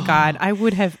 Oh my God. I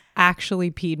would have actually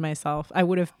peed myself. I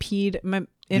would have peed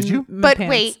Did you? But pants.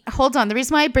 wait, hold on. The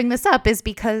reason why I bring this up is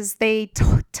because they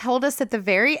told us at the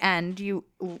very end, you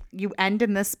end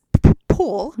in this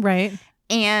pool, Right.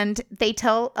 and they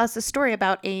tell us a story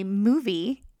about a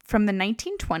movie from the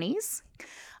 1920s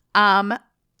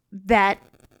that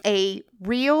a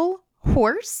real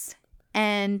horse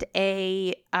and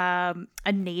a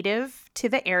native to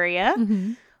the area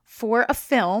for a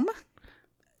film.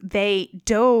 They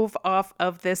dove off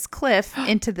of this cliff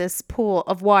into this pool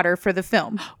of water for the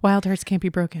film. Wild hearts can't be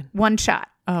broken. One shot.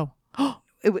 Oh.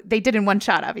 They did in one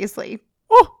shot, obviously.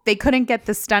 Oh. They couldn't get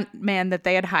the stunt man that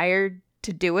they had hired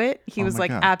to do it. He was my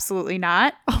like, God. absolutely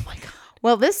not. Oh my God.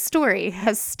 Well, this story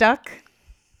has stuck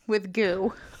with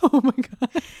Goo. Oh my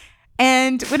God.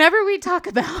 And whenever we talk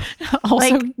about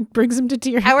Also like brings him to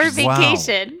tears. our Wow.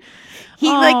 vacation, he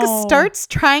Oh. like starts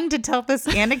trying to tell this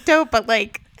anecdote, but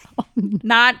like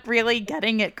not really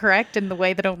getting it correct in the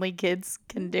way that only kids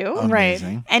can do.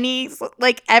 Amazing. And he's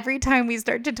like, every time we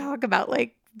start to talk about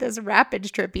like this rapids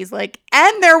trip, he's like,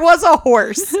 and there was a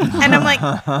horse. And I'm like,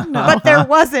 but there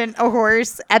wasn't a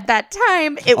horse at that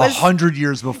time. It was 100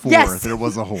 years before Yes. there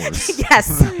was a horse.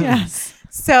 yes. Yes.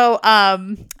 So I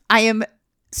am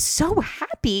so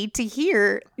happy to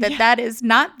hear that that is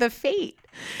not the fate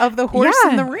of the horse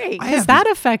in the ring. Because that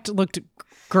effect looked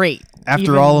great. After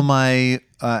Even- all of my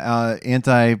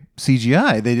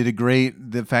anti-CGI, they did a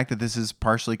great... The fact that this is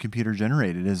partially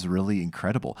computer-generated is really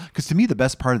incredible. Because to me, the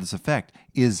best part of this effect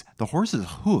is the horse's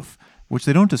hoof, which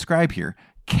they don't describe here,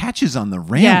 catches on the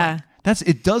railing. Yeah.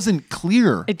 It doesn't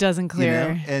clear. It doesn't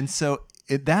clear. And so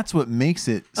that's what makes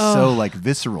it so like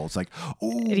visceral. It's like,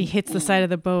 oh, And he hits the side of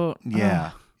the boat.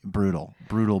 yeah. Brutal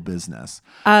business.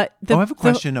 I I have a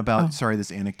question about, sorry,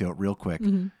 this anecdote real quick.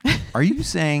 Were you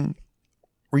saying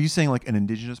like an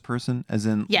indigenous person as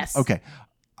in? Yes. Okay.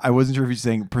 I wasn't sure if you're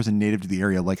saying a person native to the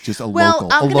area, like just a Well,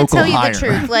 local, I'm a going to local tell you hire. the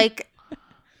truth. Like,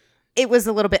 it was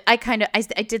a little bit. I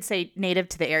did say native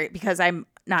to the area because I'm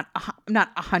not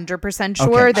 100% sure.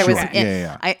 Okay, there sure. was.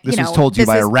 Yeah. This was told to you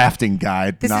by a rafting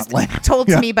guide, This not is like told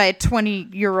to me by a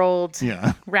 20-year-old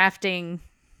Yeah. rafting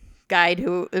guide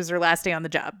who is her last day on the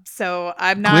job. So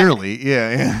I'm not Clearly,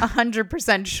 yeah.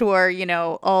 100% sure.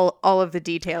 All of the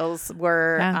details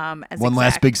were as One last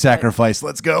exact, big but- sacrifice.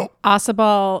 Let's go.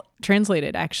 Asabal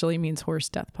translated actually means horse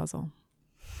death puzzle.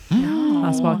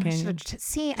 Asabal Canyon.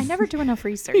 See, I never do enough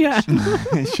research. Yeah.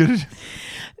 Should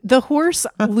The horse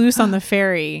loose on the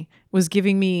ferry was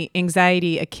giving me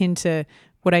anxiety akin to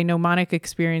what I know Monica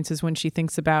experiences when she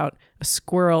thinks about a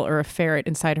squirrel or a ferret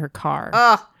inside her car.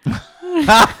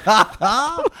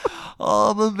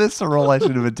 Oh, the visceral. I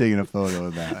should have been taking a photo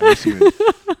of that. I wish you would-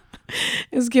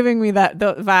 It's giving me the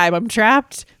vibe. I'm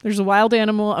trapped. There's a wild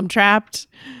animal. I'm trapped.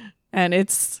 And I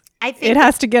think it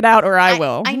has to get out or I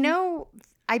will. I know.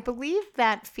 I believe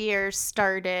that fear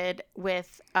started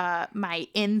with my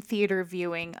in-theater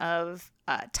viewing of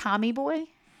Tommy Boy.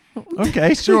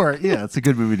 Okay, sure. Yeah, it's a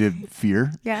good movie to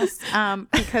fear. Yes,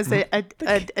 because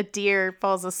a deer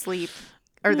falls asleep,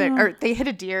 or they hit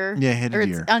a deer. Yeah, hit a or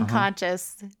deer. It's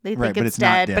unconscious. They Right, think but it's it's not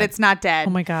dead, dead. but it's not dead.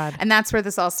 Oh my God. And that's where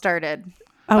this all started.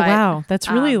 Oh, But, wow. That's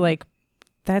really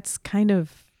that's kind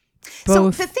of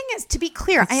both. So the thing is, to be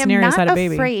clear, I am snares not out a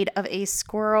baby. afraid of a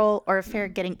squirrel or a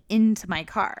ferret getting into my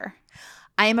car.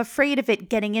 I am afraid of it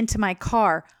getting into my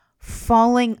car,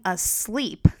 falling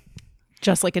asleep,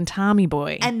 just like in Tommy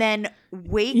Boy. and then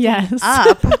waking Yes.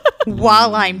 up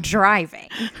while I'm driving.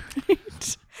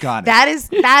 Got it.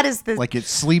 That is the Like it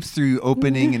sleeps through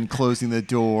opening and closing the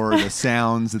door, the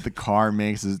sounds that the car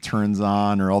makes as it turns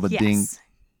on, or all the yes.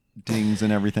 dings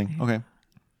and everything. Okay.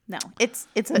 No, it's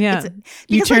a yeah. It's a,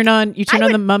 You because, turn like,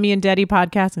 on the Mummy and Daddy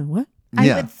podcast and what?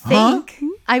 I would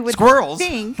think Squirrels.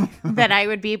 think that I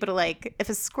would be able to, like, if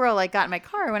a squirrel like got in my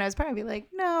car when I was probably like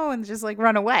no and just like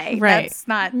run away. Right. That's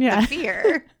not Yeah. the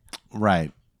fear.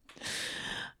 Right.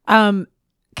 Can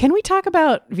we talk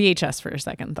about VHS for a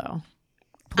second though?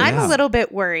 I'm Yeah. a little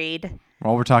bit worried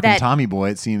While we're talking that Tommy Boy,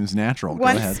 it seems natural. Go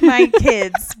ahead. once my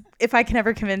kids, if I can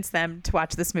ever convince them to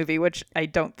watch this movie, which I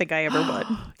don't think I ever would.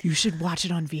 You should watch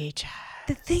it on VHS.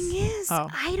 The thing is, Oh.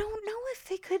 I don't know if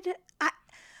they could.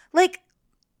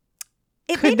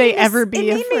 Could they ever be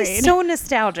It made me afraid? so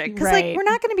nostalgic because, Right. like, we're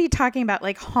not going to be talking about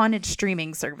like haunted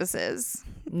streaming services.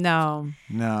 No.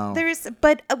 No.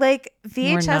 But like We're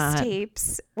VHS not.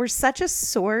 tapes were such a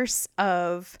source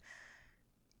of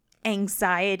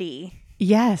anxiety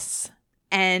Yes.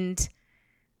 and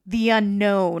the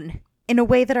unknown in a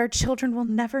way that our children will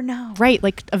never know. Right,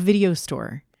 like a video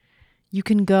store. You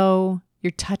can go,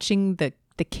 you're touching the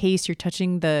case, you're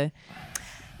touching the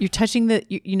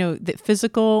the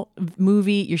physical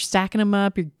movie, you're stacking them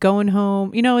up, you're going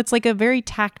home. It's like a very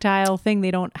tactile thing.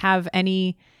 They don't have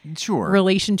any Sure.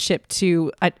 relationship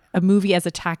to a movie as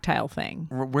a tactile thing.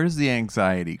 Where's the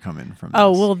anxiety coming from?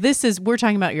 Oh, this? well, we're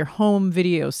talking about your home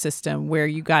video system where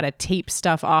you got to tape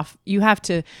stuff off. You have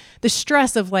to, the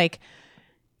stress of like,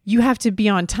 you have to be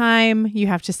on time. You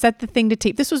have to set the thing to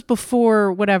tape. This was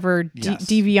before whatever Yes.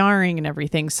 DVRing and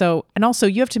everything. So, and also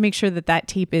you have to make sure that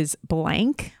tape is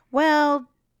blank, Well,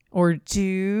 or do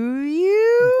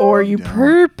you? or you No.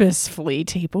 purposefully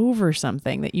tape over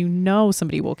something that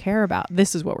somebody will care about.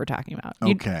 This is what we're talking about.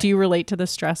 Okay. Do you relate to the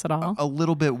stress at all? A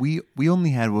little bit. We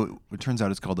only had what turns out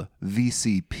is called a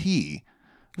VCP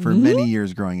for many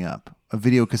years growing up, a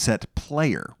video cassette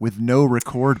player with no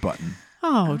record button.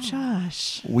 Oh,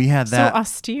 Josh. We had So that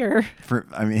austere.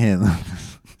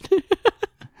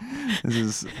 This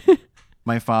is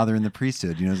my father in the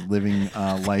priesthood, is living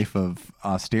a life of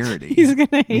austerity. He's going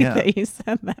to hate Yeah. that you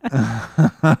said that.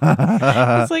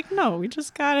 It's like, no, we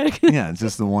just got it. Yeah, it's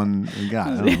just the one we got.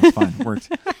 I don't know, it's fine.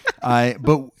 It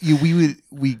worked.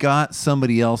 We got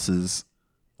somebody else's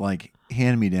like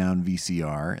hand-me-down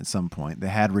VCR at some point that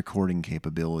had recording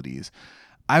capabilities.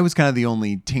 I was kind of the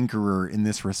only tinkerer in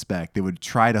this respect. They would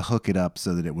try to hook it up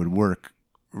so that it would work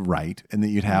right and that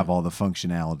you'd have all the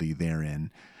functionality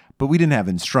therein. But we didn't have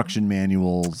instruction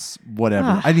manuals, whatever.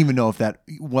 I didn't even know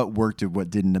what worked or what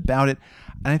didn't about it.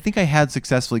 And I think I had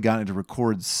successfully gotten it to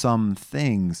record some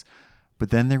things.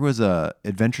 But then there was a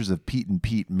Adventures of Pete and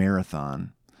Pete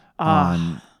marathon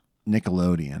on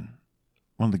Nickelodeon.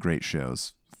 One of the great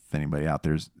shows. If anybody out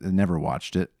there's never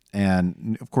watched it.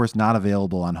 And of course, not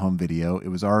available on home video. It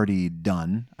was already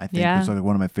done. I think it was like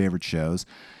one of my favorite shows.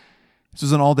 This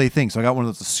was an all-day thing, so I got one of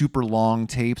those super long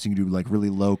tapes. You can do like really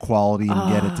low quality and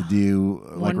get it to do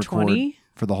like record 120?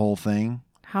 for the whole thing.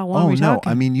 How long are we no! talking?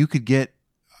 I mean, you could get.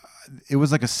 It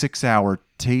was like a 6-hour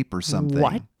tape or something.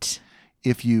 What?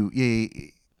 If you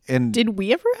and Did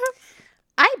we ever have?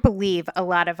 I believe a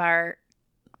lot of the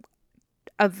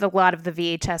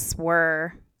VHS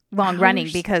were long running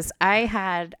because we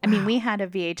had a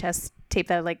VHS tape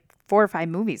that had like 4 or 5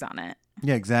 movies on it.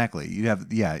 Yeah, exactly. You'd have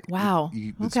Wow.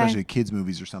 Especially kids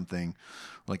movies or something,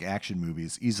 like action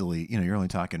movies. Easily, you're only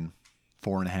talking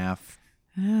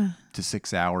 4.5 to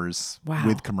 6 hours Wow.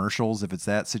 with commercials if it's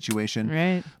that situation.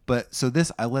 Right. But so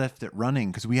I left it running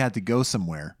because we had to go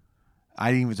somewhere. I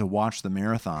didn't even get to watch the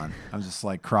marathon. I was just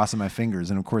like crossing my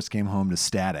fingers, and of course came home to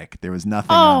static. There was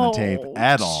nothing on the tape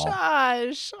at all.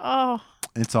 Josh. Oh,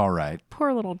 It's all right.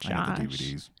 poor little I got the Josh.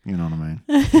 DVDs. You know what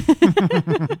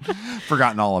I mean?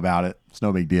 Forgotten all about it. It's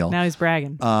no big deal. Now he's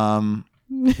bragging.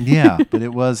 Yeah, but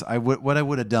it was what I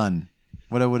would have done.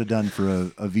 What I would have done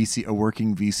for a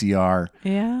working VCR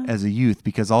as a youth,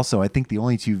 because also I think the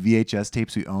only 2 VHS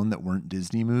tapes we owned that weren't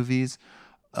Disney movies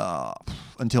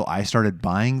until I started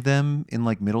buying them in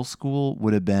like middle school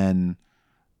would have been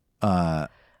The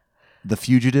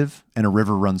Fugitive and A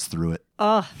River Runs Through It.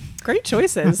 Oh, great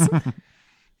choices.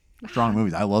 strong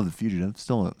movies. I love The Fugitive.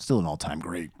 Still an all-time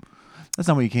great. That's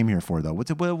not what you came here for, though. What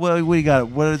do you got?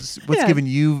 What's giving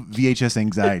you VHS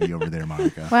anxiety over there,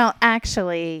 Monica? Well,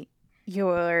 actually,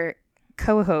 your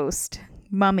co-host,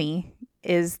 Mummy,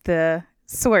 is the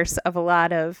source of a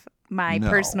lot of my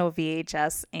personal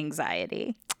VHS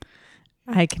anxiety.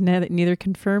 I can neither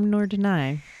confirm nor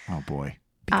deny. Oh, boy.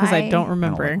 Because I don't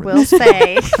remember. Will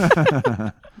say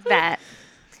that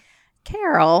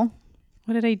Carol...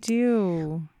 What did I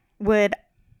do? Would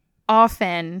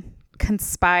often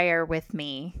conspire with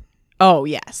me. Oh,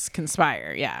 yes.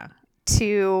 Conspire. Yeah.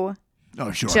 To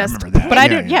Oh, sure. just I remember that. But I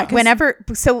don't. Yeah. Whenever.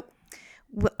 So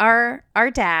our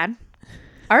dad,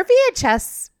 our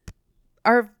VHS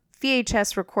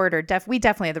recorder, we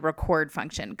definitely have the record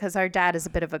function because our dad is a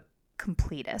bit of a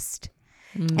completist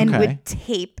and would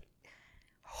tape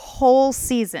whole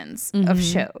seasons of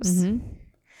shows,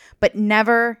 but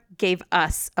never gave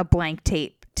us a blank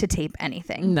tape to tape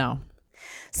anything. No.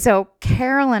 So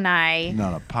Carol and I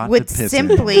Not a pot would to piss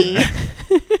simply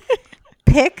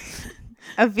pick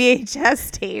a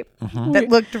VHS tape that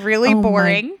looked really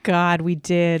boring. My God, we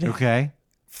did. Okay.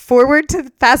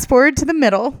 Fast forward to the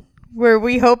middle where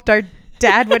we hoped our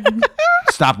dad would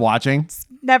Stop watching.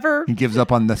 never. He gives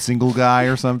up on the single guy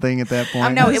or something at that point. Oh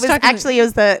no, it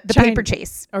was the paper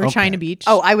chase Or China Beach.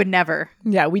 Oh, I would never.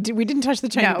 Yeah, we didn't touch the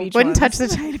China Beach. Wouldn't ones. touch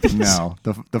the China Beach. No,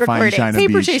 the fine Recording. China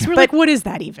Paper Beach. Chase. We're like, what is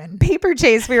that even? Paper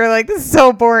chase. We were like, this is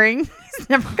so boring. He's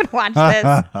never gonna watch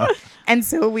this. And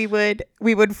so we would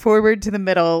forward to the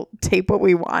middle, tape what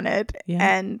we wanted,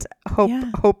 and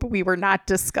hope we were not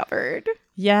discovered.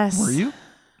 Yes. Were you?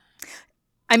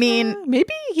 I mean,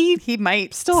 maybe he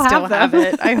might still have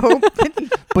it. I hope.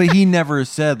 But he never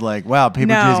said like, wow, Paper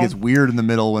No. Chase gets weird in the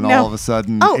middle when No. all of a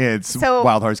sudden so-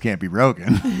 Wild Hearts Can't Be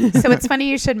Broken. So it's funny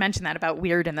you should mention that about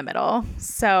weird in the middle.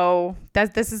 So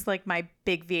this is like my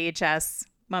big VHS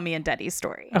Mummy and Daddy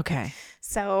story. Okay.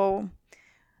 So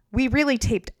we really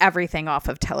taped everything off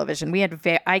of television. We had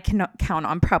I can count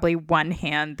on probably one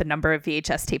hand the number of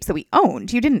VHS tapes that we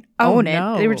owned. You didn't own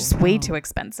it. They were just way too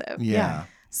expensive. Yeah.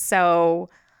 So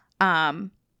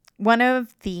one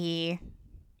of the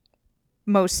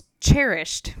most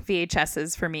cherished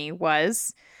VHSs for me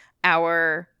was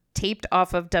our taped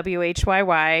off of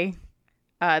WHYY.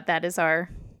 That is our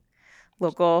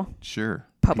local Sure.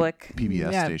 public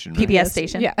PBS station. Right? PBS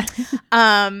station. Yeah.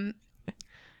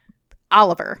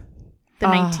 Oliver, the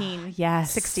 1960s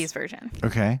yes. version.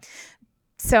 Okay.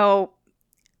 So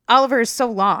Oliver is so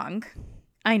long.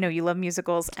 I know you love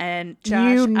musicals, and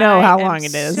Josh, You know how I am long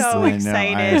it is. So I know, I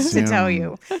excited to tell assume.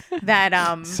 you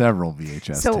that Several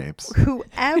VHS tapes.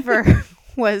 Whoever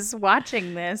was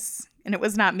watching this, and it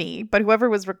was not me, but whoever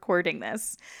was recording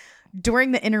this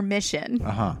during the intermission,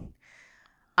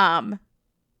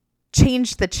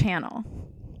 changed the channel,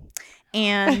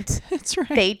 and That's right.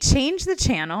 they changed the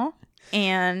channel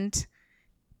and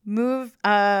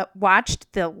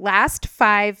watched the last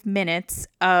 5 minutes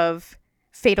of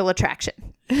Fatal Attraction.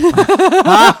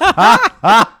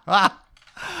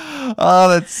 Oh,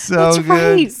 that's so That's good.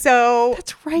 right. So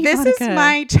That's right, this Monica. is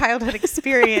my childhood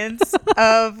experience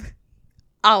of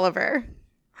Oliver.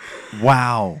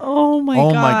 Wow. Oh my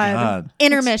Oh God. my God.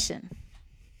 Intermission.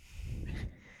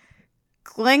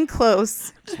 Glenn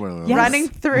Close Spoiler alert. Yes. running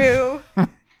through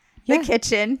the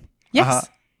kitchen, Yes.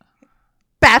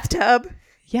 bathtub,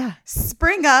 Yeah.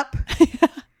 spring up.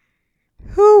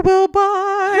 Who will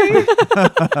buy?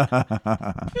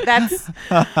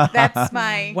 That's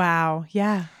my Wow.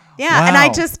 Yeah. yeah. And I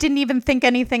Wow. just didn't even think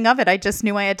anything of it. I just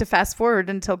knew I had to fast forward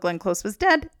until Glenn Close was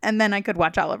dead, and then I could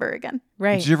watch Oliver again.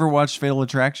 Right. Did you ever watch Fatal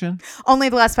Attraction? Only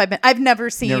the last 5 minutes. I've never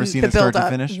seen Never seen the it start build to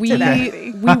up. finish? we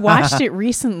that. we watched it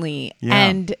recently, Yeah.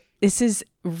 and this is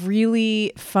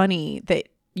really funny that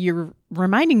you're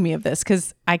reminding me of this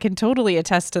because I can totally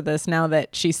attest to this now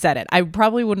that she said it. I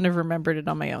probably wouldn't have remembered it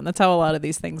on my own. That's how a lot of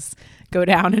these things go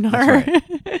down in our.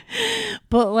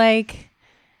 But like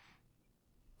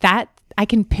that, I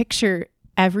can picture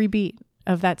every beat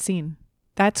of that scene.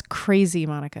 That's crazy,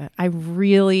 Monica. I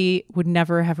really would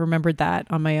never have remembered that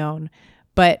on my own.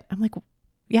 But I'm like,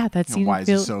 yeah, that scene Why is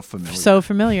it so familiar? so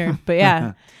familiar. But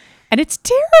yeah. And it's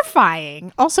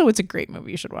terrifying. Also, it's a great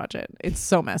movie. You should watch it. It's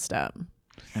so messed up.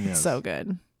 It It's is. so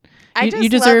good. I You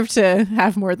just deserve to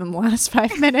have more than the last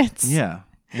 5 minutes. Yeah.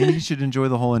 And you should enjoy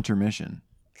the whole intermission.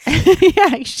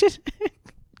 Yeah, you should.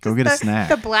 Go get a snack.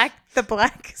 The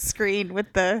black screen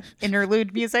with the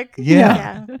interlude music.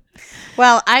 Yeah.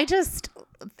 Well, I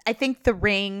think The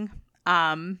Ring,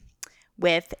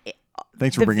 with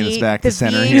Thanks for the bringing us back the to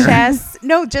center here. VHS.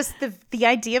 No, just the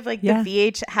idea of like Yeah.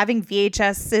 having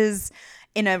VHSs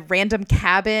in a random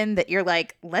cabin that you're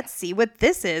like, let's see what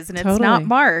this is. And it's Totally. not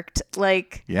marked.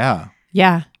 Like, Yeah.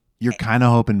 Yeah. You're kind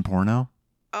of hoping porno.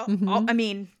 I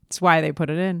mean, It's why they put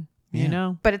it in, Yeah. you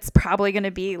know? but it's probably going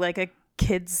to be like a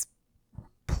kid's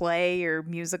play or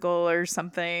musical or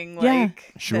something. Yeah.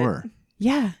 Like, Sure.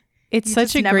 Yeah. It's You such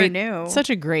just a never great, knew. such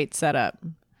a great setup.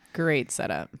 Great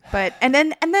setup. But and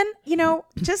then you know,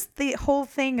 just the whole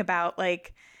thing about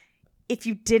like, if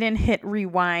you didn't hit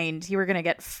rewind, you were gonna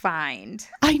get fined.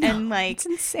 I know. And like, It's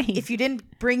insane. if you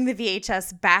didn't bring the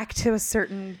VHS back to a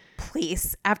certain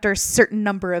place after a certain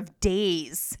number of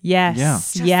days, Yes. Yeah.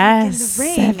 Just like in Yes. The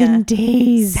Ring. 7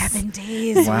 days. 7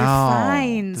 days Wow. were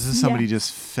fines. This is somebody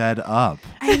just fed up.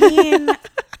 I mean,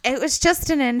 it was just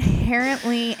an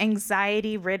inherently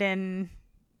anxiety-ridden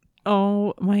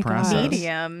Oh my Process. god.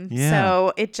 medium. Yeah.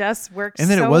 So it just works And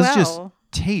then so it was well. just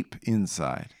tape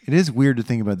inside. It is weird to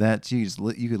think about that too.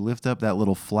 You could lift up that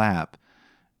little flap,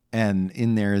 and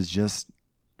in there is just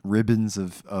ribbons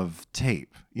of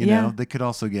tape. You Yeah. know, that could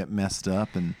also get messed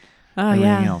up and Oh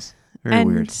everything yeah. else. Very and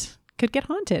weird. could get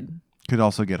haunted. Could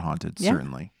also get haunted. Yeah.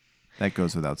 Certainly, that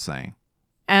goes without saying.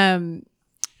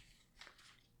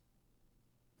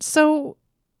 So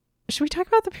should we talk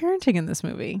about the parenting in this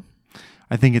movie?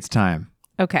 I think it's time.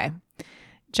 Okay.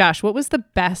 Josh, what was the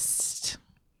best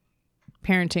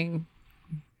parenting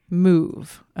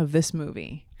move of this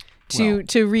movie? To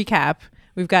recap,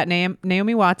 we've got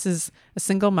Naomi Watts is a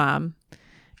single mom.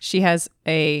 She has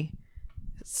a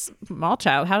small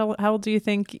child. How old do you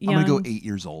think? I'm gonna go 8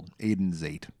 years old. Aiden is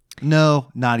 8. No,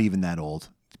 not even that old.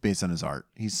 Based on his art,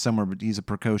 he's a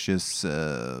precocious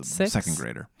second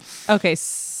grader. Okay,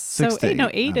 so 6 to 8. 8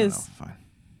 I don't is know. Fine.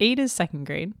 8 is second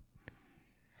grade.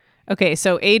 Okay,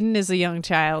 so Aiden is a young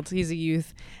child. He's a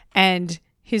youth, and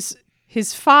his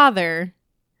father.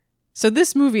 So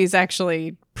this movie is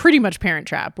actually pretty much Parent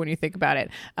Trap when you think about it.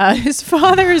 His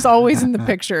father is always in the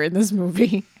picture in this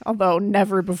movie, although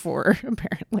never before,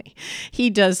 apparently. He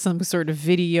does some sort of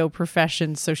video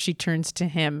profession, so she turns to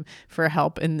him for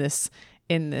help in this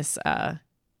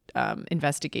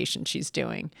investigation she's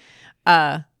doing.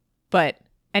 But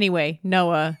anyway,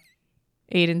 Noah,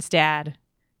 Aiden's dad,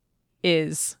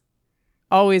 is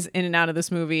always in and out of this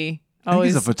movie. I think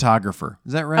Always. he's a photographer.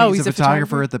 Is that right? Oh, he's a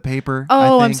photographer at the paper.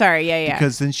 Oh, I I'm think, sorry. Yeah.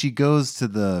 Because then she goes to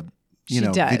the She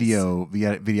does.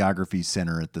 videography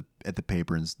center at the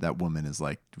paper, and that woman is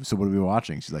like, "So what are we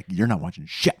watching?" She's like, "You're not watching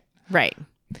shit." Right.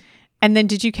 And then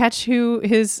did you catch who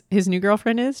his new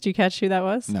girlfriend is? Did you catch who that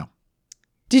was? No.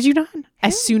 Did you not?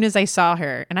 As soon as I saw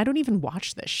her, and I don't even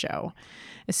watch this show,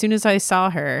 as soon as I saw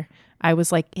her, I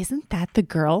was like, isn't that the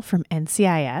girl from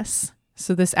NCIS?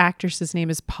 So this actress's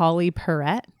name is Polly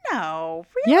Perrette. No,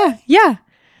 really? Yeah.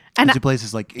 And She plays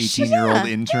this like 18-year-old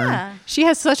intern. Yeah. she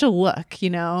has such a look, you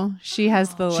know. She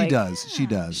has the She like. does. She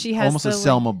does. She has almost a the,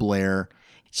 Selma Blair.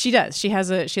 She does. She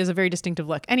has a very distinctive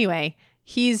look. Anyway,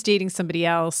 he's dating somebody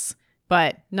else,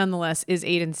 but nonetheless is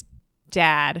Aiden's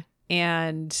dad,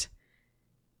 and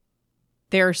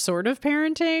they're sort of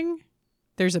parenting.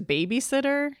 There's a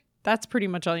babysitter. That's pretty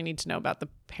much all you need to know about the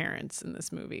parents in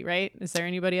this movie, right? Is there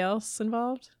anybody else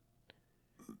involved?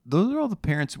 Those are all the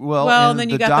parents. Well, Well, and then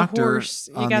the you got doctor the horse.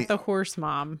 You on got the horse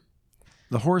mom.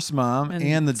 the horse mom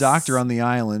and the doctor on the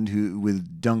island who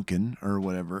with Duncan or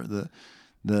whatever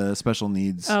the special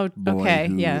needs boy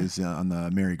who is on the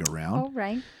merry-go-round. Oh,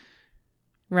 right.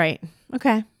 Right.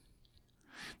 Okay.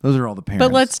 Those are all the parents.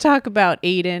 But let's talk about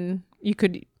Aiden. You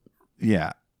could.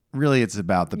 Yeah. Really, it's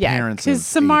about the parents. Because Because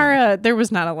Samara, there was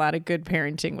not a lot of good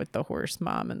parenting with the horse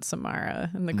mom and Samara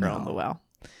and the girl in the well.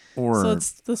 Or So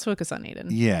let's focus on Aiden.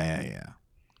 Yeah.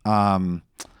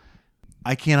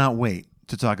 I cannot wait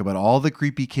to talk about all the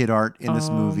creepy kid art in this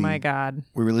movie. Oh my god.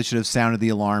 We really should have sounded the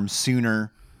alarm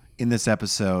sooner in this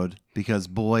episode because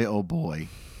boy, oh boy,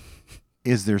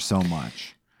 is there so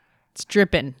much. It's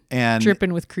dripping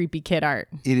with creepy kid art.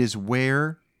 It is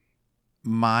where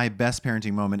my best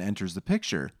parenting moment enters the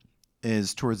picture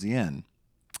is towards the end.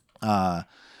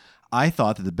 I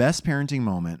thought that the best parenting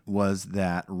moment was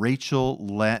that Rachel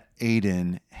let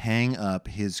Aiden hang up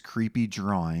his creepy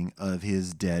drawing of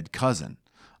his dead cousin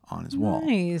on his wall.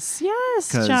 Nice. Yes,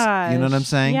 Because Josh. you know what I'm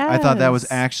saying? I thought that was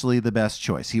Yes. actually the best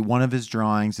choice. One of his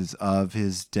drawings is of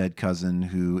his dead cousin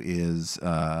who is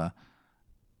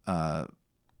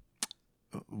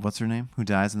what's her name? Who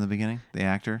dies in the beginning? The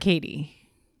actor? Katie.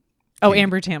 Oh,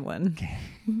 Amber Tamblyn.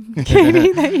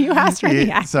 Katie, that you asked for the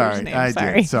actor's name. I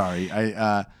Sorry. did. Sorry.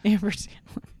 Amber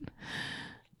Tamblyn.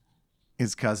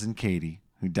 His cousin Katie,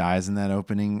 who dies in that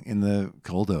opening in the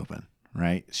cold open,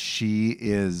 right?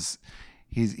 He's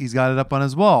got it up on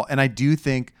his wall. And I do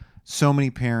think so many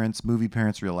parents, movie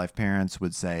parents, real life parents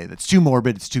would say that's too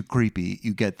morbid, it's too creepy.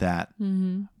 You get that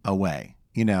away.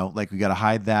 You know, like we got to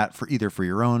hide that for either for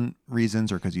your own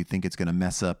reasons or because you think it's going to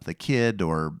mess up the kid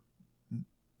or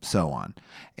so on.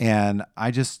 And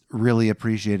I just really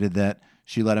appreciated that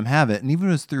she let him have it. And even if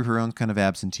it was through her own kind of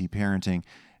absentee parenting,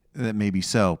 that may be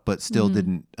so, but still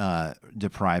didn't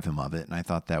deprive him of it. And I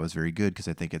thought that was very good because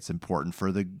I think it's important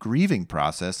for the grieving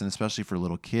process and especially for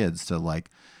little kids to like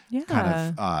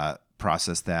kind of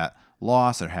process that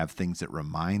loss or have things that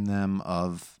remind them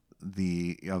of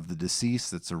the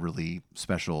deceased. That's a really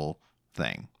special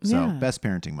thing. So best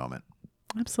parenting moment.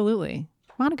 Absolutely.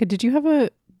 Monica, did you have a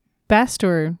best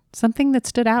or something that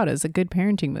stood out as a good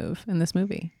parenting move in this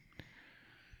movie?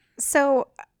 So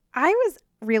I was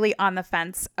really on the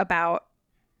fence about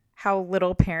how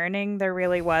little parenting there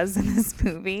really was in this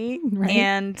movie. Right.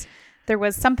 And there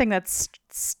was something that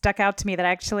stuck out to me that I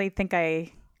actually think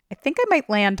I might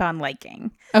land on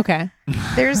liking. Okay.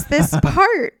 There's this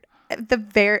part at the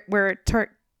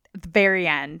very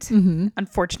end.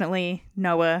 Unfortunately,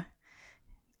 Noah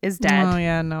is dead. Oh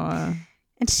yeah, Noah.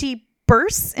 And she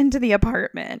bursts into the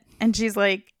apartment and she's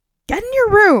like, "Get in your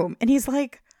room." And he's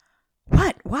like,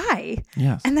 "What? Why?"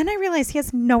 Yes. And then I realized he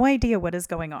has no idea what is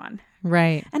going on.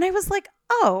 Right. And I was like,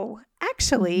 oh,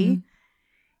 actually,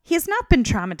 he has not been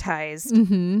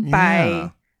traumatized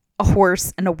by a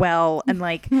horse and a well. And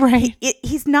like, right.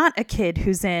 He's not a kid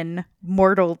who's in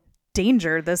mortal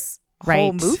danger this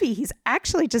whole movie. He's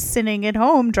actually just sitting at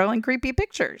home drawing creepy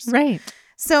pictures. Right.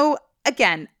 So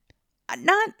again,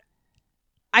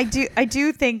 I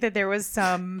do think that there was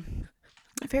some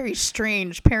very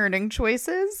strange parenting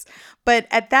choices, but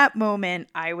at that moment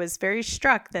I was very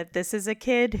struck that this is a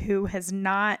kid who has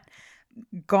not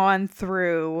gone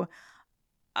through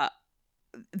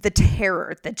the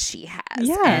terror that she has.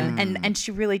 And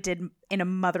she really did in a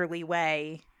motherly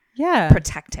way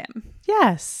protect him.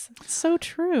 Yes, so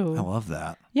true. I love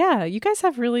that. Yeah, you guys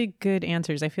have really good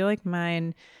answers. I feel like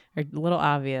mine are a little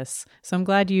obvious, so I'm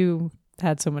glad you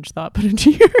had so much thought put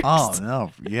into yours. Oh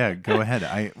no, yeah, go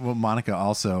ahead. Monica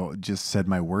also just said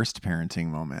my worst parenting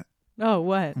moment. Oh,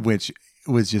 what? Which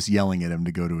was just yelling at him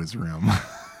to go to his room.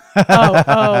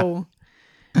 oh.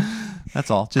 That's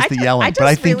all. Just the yelling. But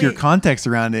I think your context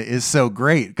around it is so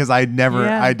great because I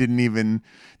didn't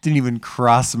even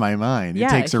cross my mind. Yeah,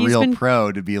 it takes a real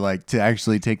pro to be like to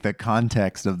actually take the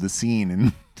context of the scene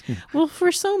and well,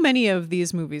 for so many of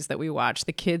these movies that we watch,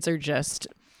 the kids are just,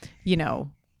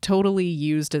 totally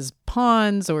used as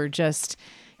pawns or just,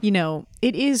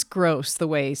 it is gross the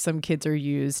way some kids are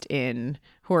used in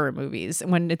horror movies.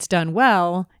 When it's done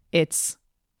well, it's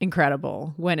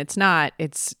incredible. When it's not,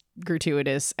 it's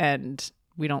gratuitous and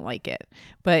we don't like it.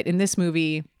 But in this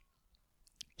movie,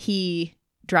 he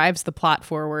drives the plot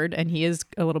forward and he is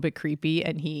a little bit creepy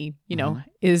and he,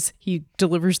 he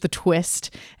delivers the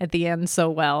twist at the end so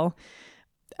well.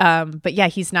 But yeah,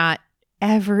 he's not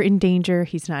ever in danger.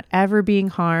 He's not ever being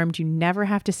harmed. You never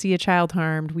have to see a child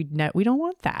harmed. We don't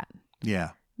want that. Yeah.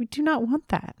 We do not want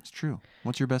that. It's true.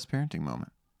 What's your best parenting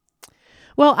moment?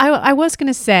 Well, I was going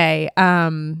to say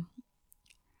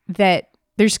that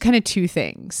there's kind of two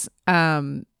things.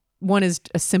 One is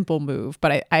a simple move,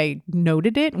 but I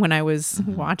noted it when I was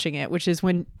watching it, which is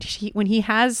when she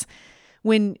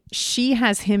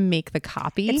has him make the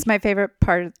copy. It's my favorite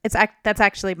part. That's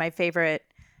actually my favorite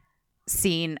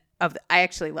scene of. I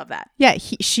actually love that. Yeah,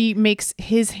 she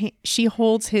she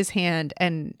holds his hand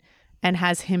and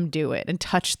has him do it and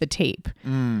touch the tape.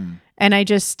 And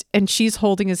she's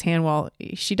holding his hand while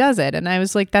she does it, and I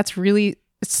was like, that's really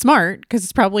smart because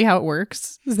it's probably how it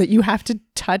works, is that you have to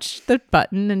touch the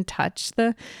button and touch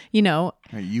the,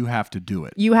 you have to do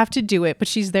it. You have to do it, but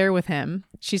she's there with him.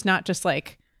 She's not just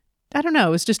like, I don't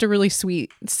know. It's just a really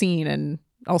sweet scene and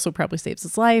also probably saves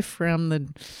his life from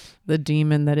the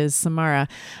demon that is Samara.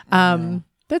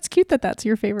 That's cute that's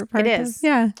your favorite part. It is.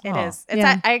 Yeah. It is.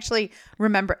 I actually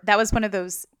remember that was one of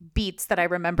those beats that I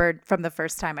remembered from the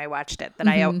first time I watched it that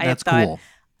I That's thought, cool.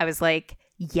 I was like,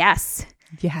 yes.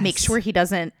 Yes. Make sure he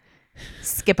doesn't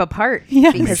skip a part.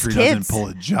 Yes. Make Because sure he kids doesn't pull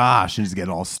a Josh and just get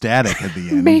all static at the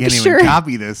end. Make He can't sure- even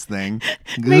copy this thing.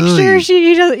 Make sure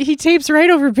he tapes right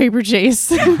over Paper Chase.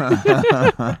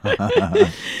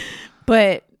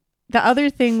 But the other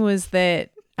thing was that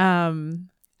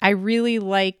I really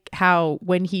like how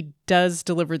when he does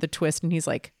deliver the twist and he's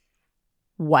like,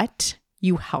 "What?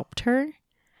 You helped her?"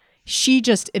 She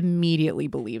just immediately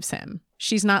believes him.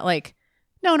 She's not like,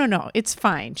 No, it's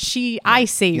fine. I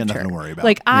saved her. Nothing to worry about.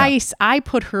 Like Yeah. I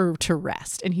put her to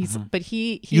rest, and he's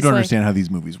You don't like, understand how these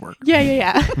movies work.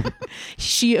 Yeah.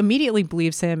 She immediately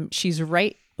believes him. She's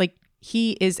right. Like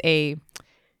he's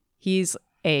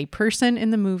a person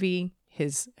in the movie.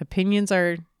 His opinions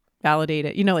are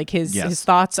validated. You know, like his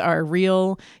thoughts are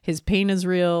real. His pain is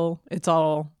real. It's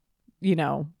all, you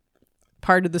know,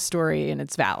 part of the story and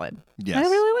it's valid. Yes. And I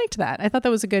really liked that. I thought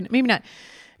that was a good, maybe not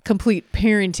complete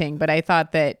parenting, but I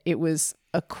thought that it was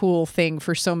a cool thing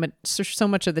for so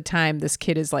much of the time. This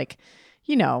kid is like,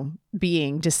 you know,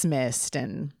 being dismissed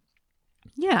and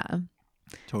yeah.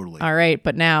 Totally. All right.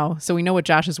 But now, so we know what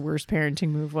Josh's worst parenting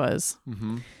move was.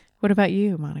 Mm-hmm. What about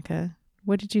you, Monica?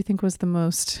 What did you think was the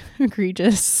most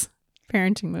egregious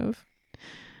parenting move?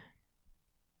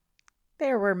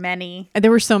 There were many.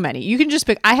 There were so many. You can just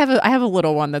pick. I have a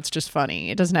little one that's just funny.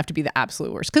 It doesn't have to be the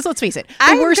absolute worst. Because let's face it,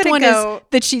 the worst one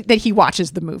is that he watches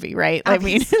the movie, right? I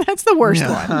mean, that's the worst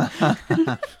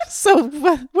one. So,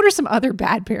 what are some other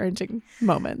bad parenting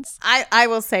moments? I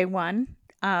will say one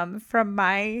from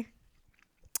my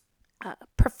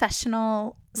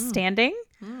professional standing.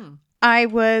 I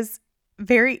was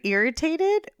very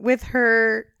irritated with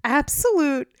her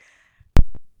absolute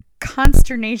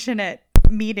consternation at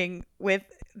meeting with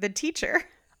the teacher.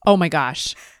 Oh my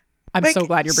gosh. I'm so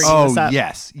glad you're bringing this up. Oh,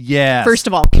 yes. Yes. First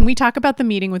of all, can we talk about the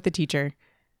meeting with the teacher?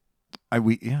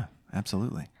 Yeah,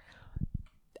 absolutely.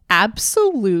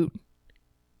 Absolute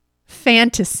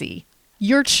fantasy.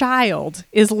 Your child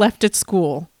is left at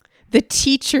school. The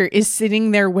teacher is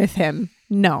sitting there with him.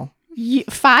 No.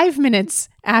 5 minutes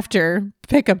after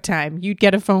pickup time, you'd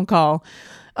get a phone call.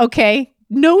 Okay.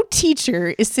 No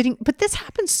teacher is sitting, but this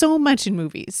happens so much in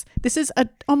movies. This is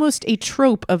almost a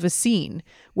trope of a scene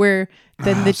where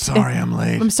then I'm sorry I'm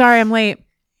late. I'm sorry I'm late.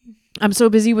 I'm so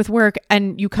busy with work,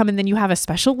 and you come and then you have a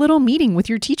special little meeting with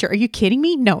your teacher. Are you kidding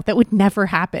me? No, that would never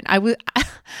happen. I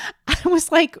was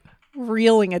like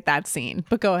reeling at that scene,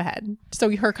 but go ahead.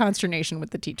 So her consternation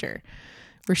with the teacher,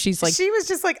 where she's like, she was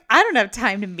just like, I don't have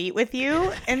time to meet with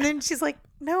you. And then she's like,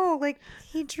 no, like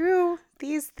he drew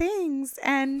these things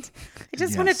and I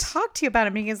just want to talk to you about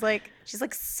him. And she's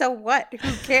like, so what?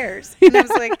 Who cares? And I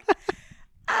was like,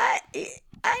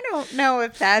 I don't know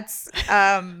if that's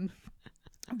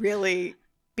really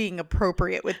being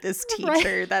appropriate with this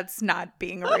teacher. Right. That's not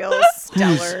being a real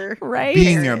stellar right.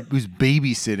 Who's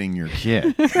babysitting your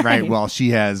kid, right? While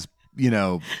she has, you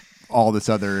know, all this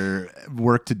other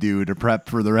work to do to prep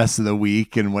for the rest of the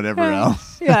week and whatever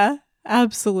else. Yeah,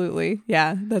 absolutely.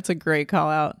 Yeah, that's a great call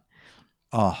out.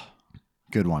 Oh,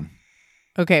 good one.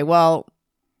 Okay, well,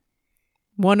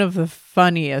 one of the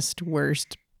funniest,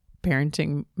 worst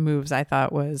parenting moves I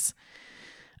thought was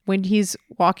when he's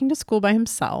walking to school by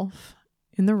himself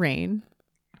in the rain,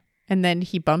 and then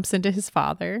he bumps into his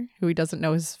father, who he doesn't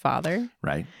know is his father.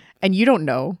 Right. And you don't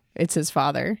know it's his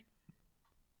father.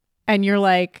 And you're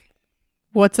like,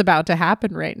 what's about to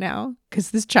happen right now?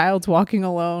 Because this child's walking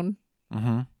alone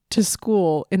to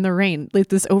school in the rain, like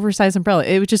this oversized umbrella.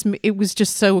 It was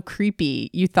just so creepy.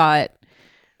 You thought,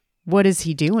 what is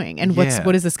he doing? And what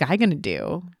is this guy going to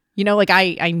do? You know, like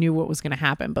I knew what was going to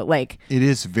happen, but like it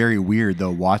is very weird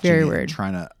though watching it and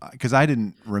trying to, because I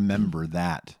didn't remember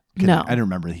that. No, I didn't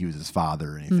remember that he was his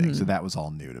father or anything. So that was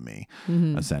all new to me,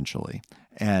 essentially.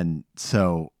 And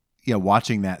so yeah,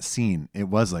 watching that scene, it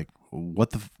was like,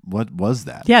 what was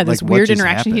that? Yeah, this like, weird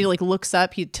interaction. Happened? He like looks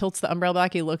up, he tilts the umbrella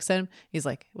back, he looks at him, he's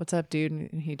like, what's up, dude?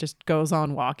 And he just goes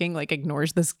on walking, like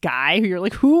ignores this guy who you're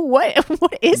like,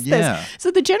 what is this? So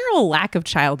the general lack of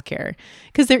childcare,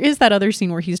 because there is that other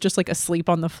scene where he's just like asleep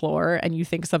on the floor and you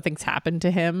think something's happened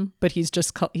to him, but he's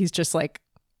just like,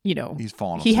 you know,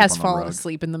 he has fallen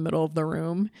asleep in the middle of the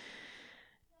room.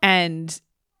 And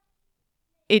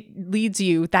it leads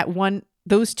you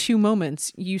those two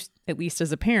moments, you, at least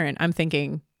as a parent, I'm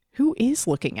thinking, who is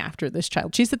looking after this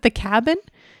child? She's at the cabin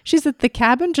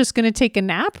just going to take a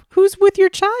nap. Who's with your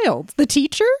child? The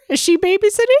teacher? Is she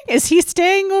babysitting? Is he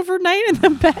staying overnight in the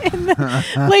bed?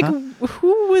 Like,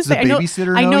 who was there?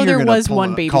 Babysitter? I know there was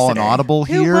one babysitter. Call an audible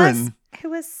here. Who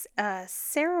was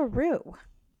Sarah Rue?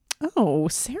 Oh,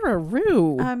 Sarah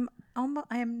Rue.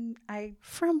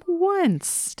 From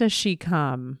whence does she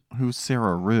come? Who's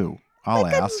Sarah Rue? I'll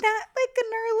ask. Like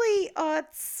an early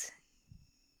aughts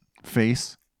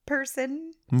face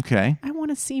person. Okay. I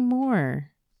want to see more.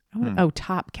 Oh,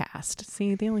 top cast.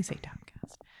 See, they only say top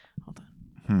cast. Hold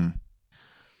on.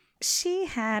 She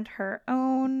had her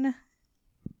own.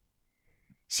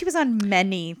 She was on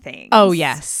many things. Oh,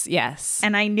 yes.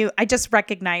 And I just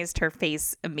recognized her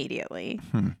face immediately.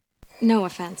 No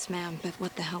offense, ma'am, but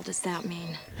what the hell does that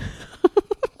mean?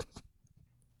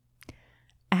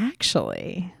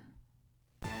 Actually,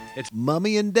 it's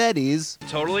Mummy and Daddy's.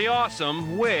 Totally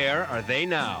awesome. Where are they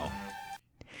now?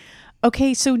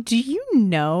 Okay, so do you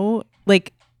know,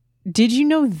 like, did you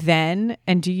know then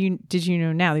and did you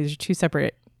know now? These are two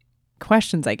separate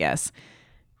questions, I guess.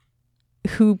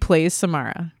 Who plays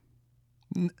Samara?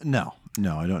 No,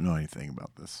 I don't know anything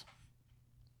about this.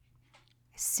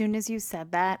 As soon as you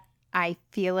said that, I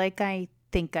feel like I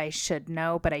think I should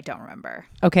know, but I don't remember.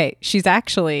 Okay, she's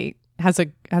actually has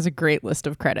a great list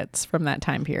of credits from that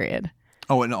time period.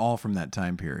 Oh, and all from that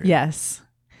time period. Yes.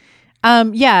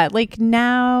 Yeah, like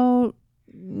now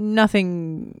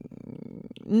nothing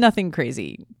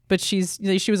crazy, but she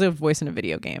was a voice in a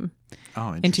video game.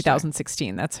 Oh, in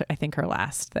 2016. That's I think her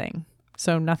last thing.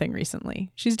 So nothing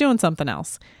recently. She's doing something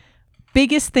else.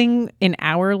 Biggest thing in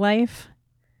our life?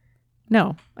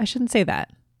 No, I shouldn't say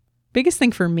that. Biggest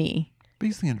thing for me.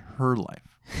 Biggest thing in her life.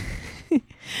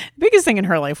 Biggest thing in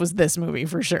her life was this movie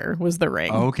for sure, was The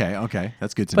Ring. Oh, okay.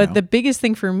 That's good to know. But the biggest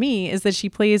thing for me is that she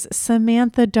plays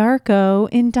Samantha Darko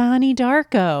in Donnie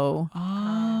Darko.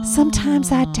 Oh.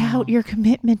 Sometimes I doubt your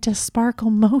commitment to Sparkle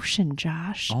Motion,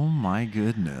 Josh. Oh my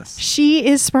goodness. She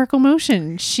is Sparkle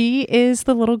Motion. She is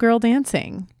the little girl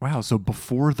dancing. Wow, so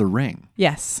before The Ring.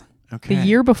 Yes. Okay. The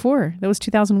year before. That was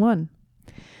 2001.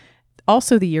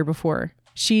 Also the year before,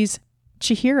 she's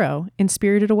Chihiro in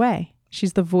Spirited Away.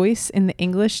 She's the voice in the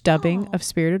English dubbing of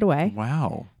Spirited Away.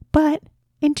 Wow. But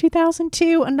in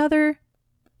 2002, another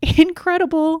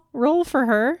incredible role for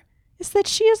her is that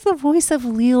she is the voice of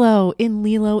Lilo in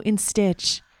Lilo and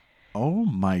Stitch. Oh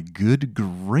my good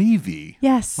gravy.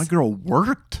 Yes. My girl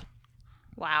worked.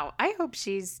 Wow. I hope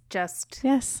she's just...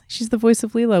 Yes. She's the voice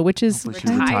of Lilo, which is... She's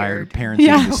retired. Parents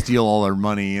need to steal all her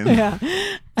money. And yeah.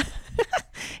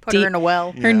 Put her in a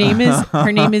well. Her name is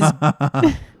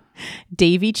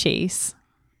Davy Chase,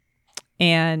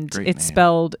 and Great it's name.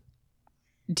 spelled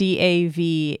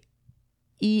Daveigh.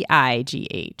 So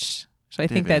I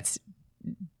think that's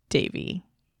Davy.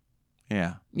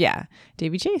 Yeah. Yeah,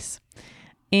 Davy Chase.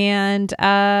 And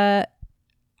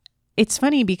it's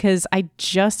funny because I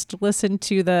just listened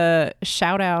to the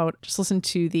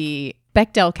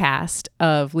Bechdel cast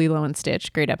of Lilo and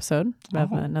Stitch. Great episode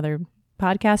of another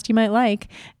podcast you might like.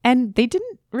 And they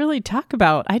didn't really talk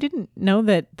about, I didn't know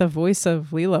that the voice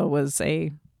of Lilo was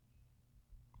a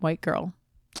white girl.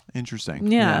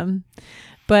 Interesting. Yeah.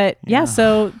 But yeah,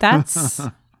 so that's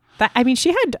that. I mean, she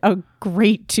had a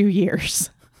great 2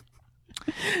 years.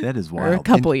 That is wild. Or a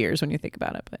couple years when you think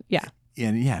about it, but yeah.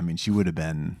 And yeah, I mean, she would have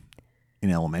been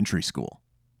in elementary school,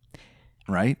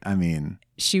 right? I mean,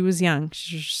 she was young.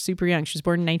 She was super young. She was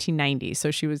born in 1990,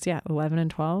 so she was 11 and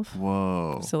 12.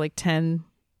 Whoa. So like 10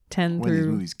 when through these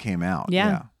movies came out.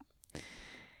 Yeah.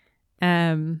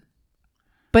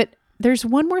 But there's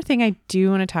one more thing I do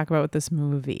want to talk about with this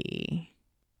movie,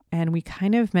 and we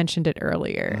kind of mentioned it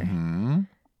earlier. Mm-hmm.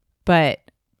 But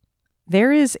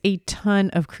there is a ton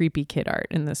of creepy kid art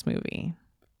in this movie.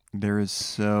 There is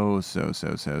so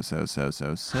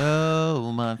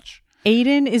much.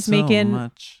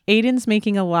 Aiden's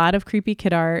making a lot of creepy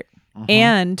kid art,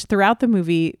 and throughout the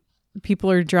movie,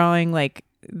 people are drawing like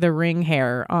the ring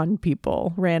hair on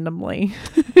people randomly.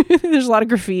 There's a lot of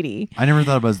graffiti. I never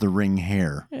thought about it as the ring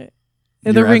hair.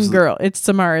 The ring girl. It's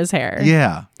Samara's hair.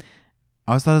 Yeah.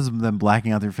 I always thought it was them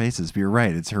blacking out their faces, but you're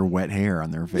right. It's her wet hair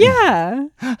on their face. Yeah.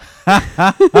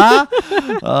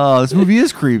 Oh, this movie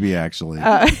is creepy, actually.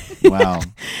 Wow.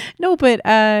 No, but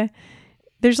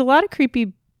there's a lot of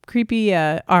creepy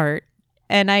art.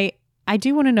 And I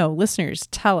do want to know, listeners,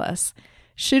 tell us,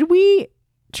 should we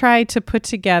try to put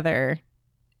together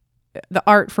the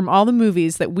art from all the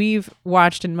movies that we've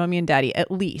watched in Mummy and Daddy, at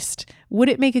least? Would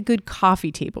it make a good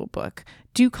coffee table book?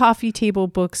 Do coffee table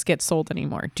books get sold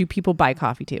anymore? Do people buy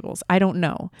coffee tables? I don't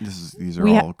know. These are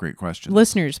all great questions.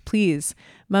 Listeners, please,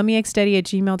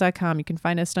 mummyxdaddy@gmail.com. You can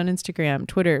find us on Instagram,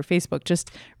 Twitter, Facebook. Just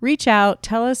reach out.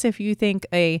 Tell us if you think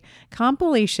a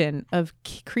compilation of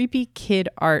creepy kid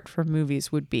art from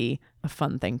movies would be a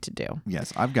fun thing to do.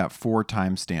 Yes, I've got 4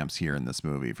 timestamps here in this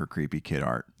movie for creepy kid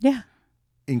art. Yeah.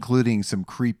 Including some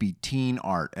creepy teen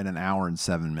art at 1 hour and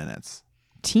 7 minutes.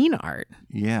 Teen art?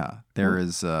 Yeah. There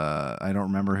is, I don't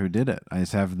remember who did it. I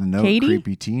just have the note, Katie?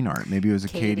 creepy teen art. Maybe it was a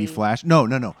Katie Flash. No.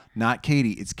 Not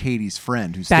Katie. It's Katie's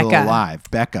friend who's Becca. still alive.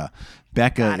 Becca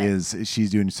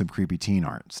she's doing some creepy teen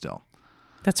art still.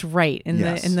 That's right. In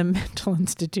the mental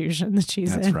institution that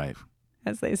she's in. That's right.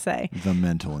 As they say. The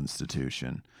mental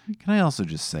institution. Can I also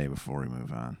just say before we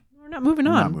move on? We're not moving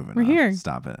on. We're here.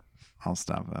 Stop it. I'll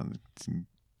stop it.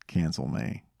 Cancel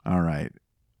me. All right.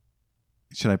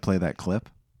 Should I play that clip?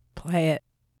 Play it.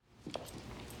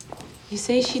 You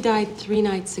say she died 3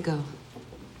 nights ago.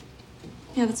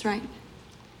 Yeah, that's right.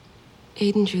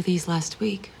 Aiden drew these last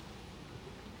week.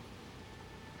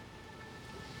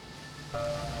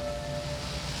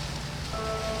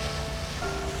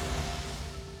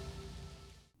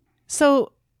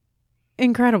 So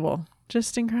incredible.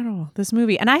 Just incredible. This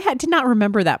movie. And I did not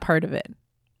remember that part of it.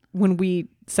 When we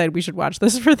said we should watch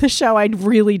this for the show, I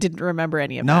really didn't remember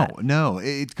any of that. No,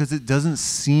 because it doesn't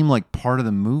seem like part of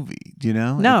the movie. Do you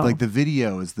know? No, like the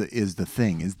video is the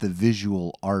thing, is the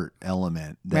visual art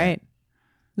element. Right.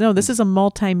 No, this is a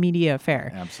multimedia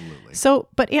affair. Absolutely. So,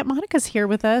 but Aunt Monica's here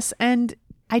with us, and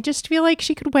I just feel like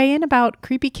she could weigh in about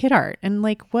creepy kid art and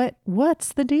like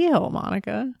what's the deal,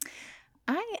 Monica?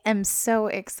 I am so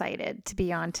excited to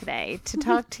be on today to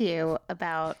talk to you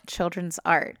about children's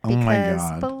art because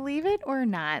believe it or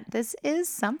not, this is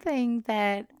something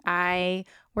that I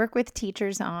work with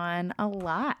teachers on a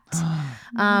lot.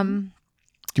 Do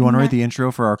you want to write the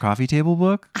intro for our coffee table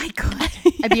book? I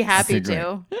could. I'd be happy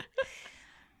to.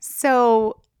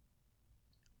 So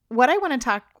what I want to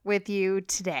talk with you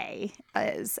today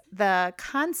is the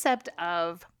concept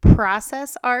of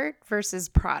process art versus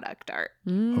product art.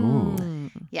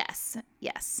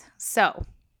 Yes. So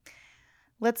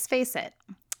let's face it.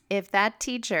 If that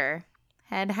teacher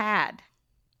had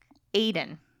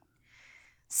Aiden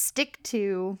stick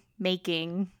to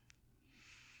making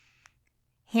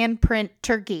handprint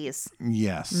turkeys.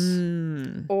 Yes.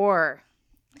 Or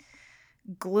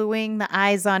gluing the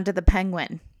eyes onto the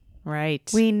penguin. Right.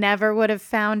 We never would have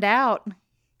found out.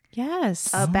 Yes.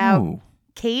 About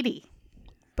Katie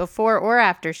before or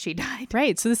after she died.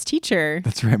 Right. So this teacher.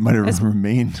 That's right. Might have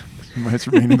remained in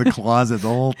the closet the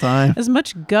whole time. As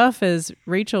much guff as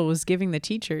Rachel was giving the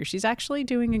teacher, she's actually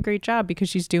doing a great job because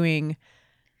she's doing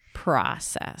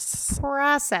process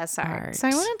art. So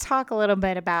I want to talk a little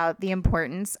bit about the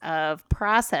importance of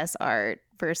process art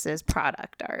versus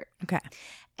product art. Okay.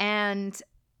 And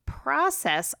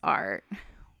process art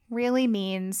really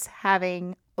means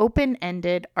having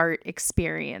open-ended art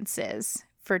experiences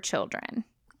for children.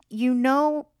 You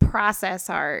know, process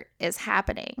art is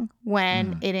happening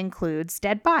when it includes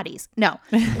dead bodies. No,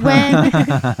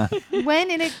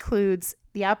 when it includes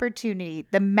the opportunity,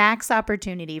 the max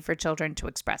opportunity for children to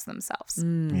express themselves.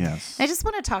 Yes. I just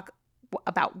want to talk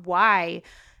about why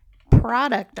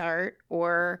product art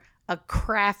or a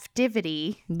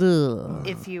craftivity,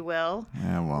 if you will,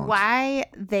 why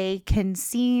they can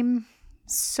seem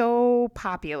so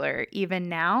popular even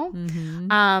now,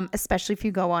 especially if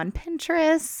you go on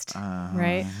Pinterest,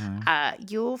 right?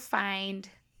 You'll find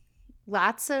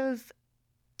lots of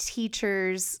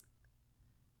teachers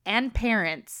and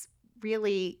parents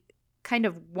really kind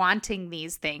of wanting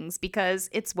these things because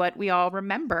it's what we all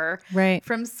remember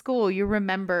from school. You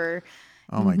remember,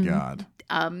 oh my God,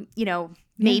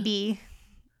 maybe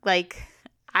like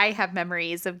I have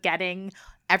memories of getting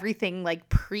everything like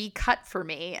pre-cut for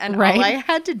me and all I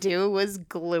had to do was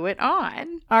glue it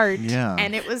on. Art. Yeah.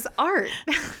 And it was art.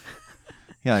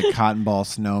 Yeah, like cotton ball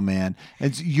snowman.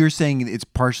 You're saying it's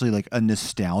partially like a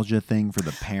nostalgia thing for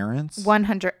the parents?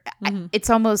 100. It's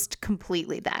almost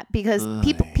completely that because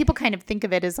people kind of think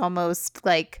of it as almost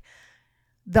like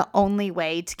the only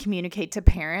way to communicate to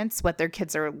parents what their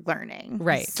kids are learning.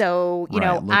 Right. So,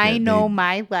 I know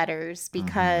my letters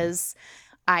because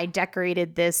I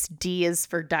decorated this D is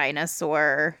for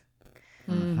dinosaur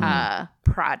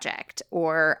project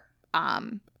or,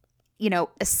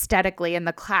 aesthetically in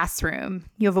the classroom,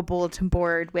 you have a bulletin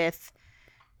board with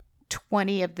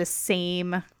 20 of the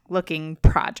same looking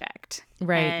project.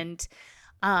 Right. And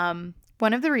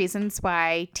one of the reasons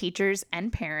why teachers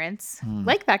and parents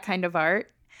like that kind of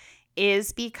art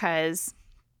is because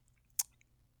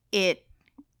it,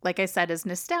 like I said, is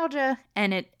nostalgia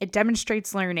and it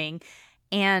demonstrates learning.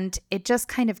 And it just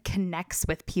kind of connects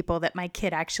with people that my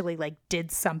kid actually like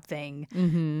did something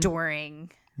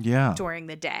during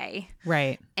the day.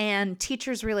 Right. And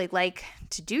teachers really like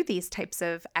to do these types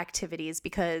of activities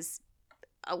because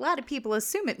a lot of people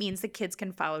assume it means the kids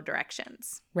can follow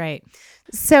directions. Right.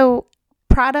 So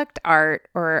product art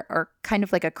or kind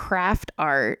of like a craft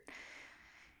art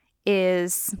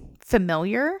is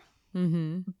familiar,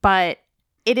 but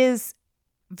it is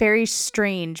very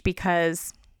strange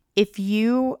because if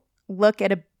you look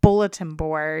at a bulletin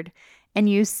board and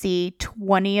you see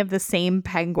 20 of the same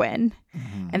penguin,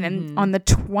 and then on the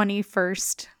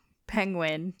 21st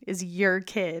penguin is your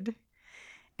kid,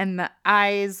 and the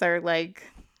eyes are like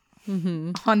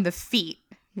on the feet,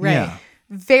 right? Yeah.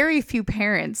 Very few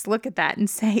parents look at that and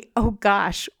say, oh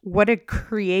gosh, what a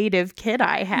creative kid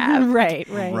I have. Right.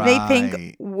 They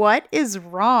think, what is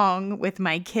wrong with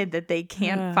my kid that they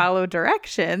can't follow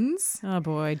directions? Oh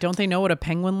boy, don't they know what a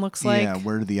penguin looks like? Yeah,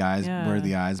 where do the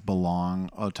eyes belong?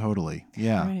 Oh, totally.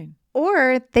 Yeah. Right.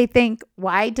 Or they think,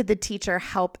 why did the teacher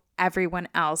help everyone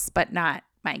else but not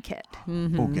my kid?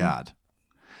 Oh God.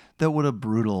 what a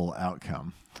brutal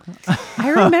outcome. I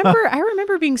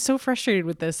remember being so frustrated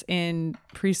with this in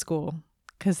preschool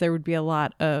because there would be a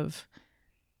lot of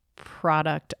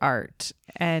product art.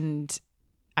 And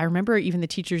I remember even the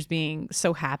teachers being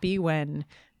so happy when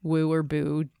Woo or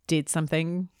Boo did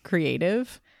something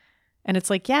creative. And it's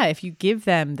like, yeah, if you give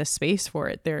them the space for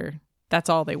it, that's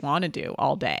all they want to do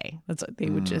all day. They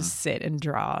would just sit and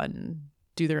draw and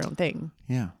do their own thing.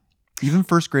 Yeah. Even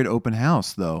first grade open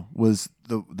house though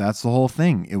that's the whole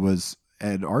thing. It was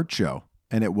an art show,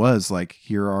 and it was like,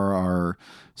 here are our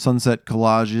sunset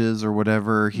collages or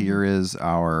whatever. Here is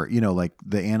our, like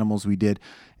the animals we did,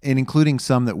 and including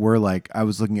some that were like, I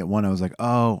was looking at one, I was like,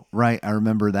 oh right, I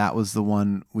remember that was the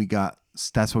one we got.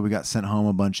 That's why we got sent home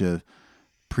a bunch of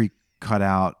pre-cut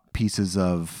out pieces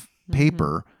of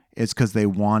paper. It's because they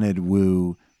wanted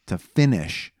Woo to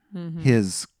finish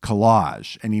his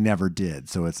collage, and he never did.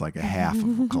 So it's like a half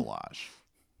of a collage.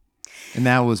 And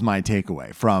that was my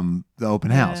takeaway from the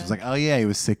open house. It was like, oh yeah, he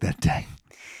was sick that day.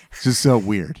 It's just so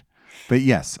weird. But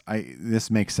yes, this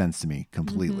makes sense to me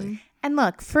completely. And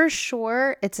look, for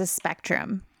sure, it's a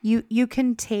spectrum. You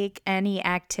can take any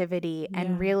activity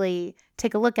and really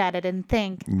take a look at it and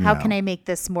think, how can I make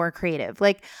this more creative?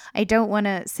 Like, I don't want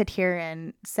to sit here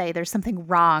and say there's something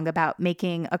wrong about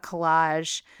making a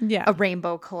collage, a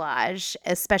rainbow collage,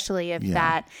 especially if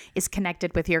that is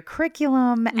connected with your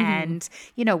curriculum and,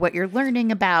 what you're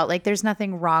learning about. Like, there's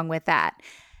nothing wrong with that.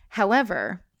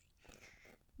 However,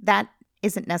 that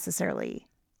isn't necessarily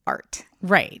art.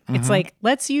 Right. It's like,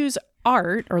 let's use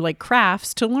art or like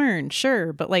crafts to learn,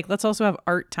 sure, but like let's also have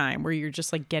art time where you're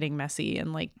just like getting messy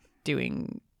and like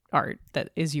doing art that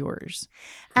is yours.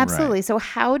 Absolutely. Right. So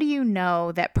how do you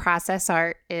know that process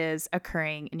art is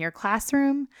occurring in your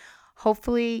classroom?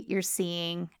 Hopefully you're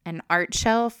seeing an art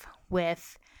shelf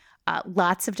with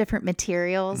lots of different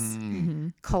materials,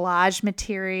 collage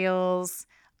materials,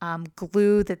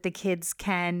 glue that the kids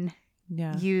can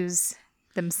use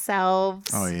themselves.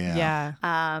 Oh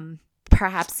yeah.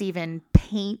 Perhaps even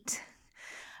paint,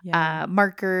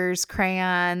 markers,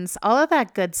 crayons, all of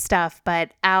that good stuff,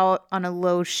 but out on a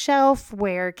low shelf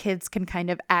where kids can kind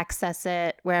of access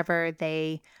it wherever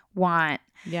they want.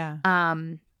 Yeah.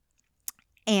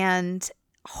 And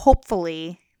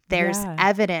hopefully there's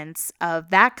evidence of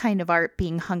that kind of art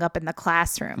being hung up in the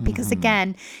classroom. Because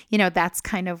again, that's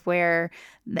kind of where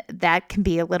that can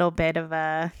be a little bit of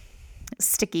a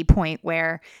sticky point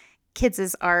where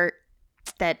kids' art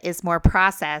that is more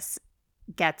processed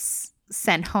gets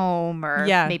sent home or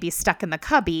maybe stuck in the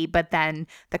cubby, but then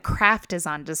the craft is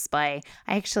on display.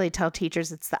 I actually tell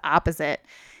teachers it's the opposite.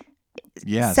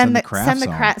 Yeah, send the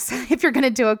craft. If you're going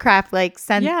to do a craft, like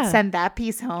send that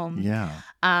piece home. Yeah.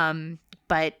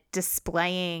 But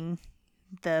displaying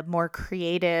the more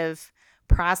creative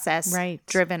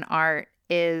process-driven art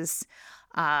is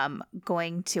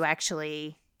going to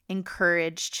actually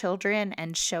encourage children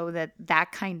and show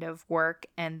that kind of work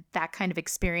and that kind of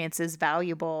experience is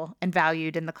valuable and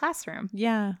valued in the classroom.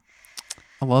 Yeah.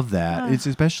 I love that. It's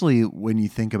especially when you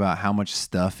think about how much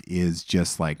stuff is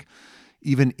just like,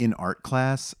 even in art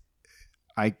class,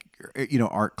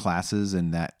 art classes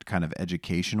and that kind of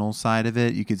educational side of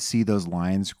it, you could see those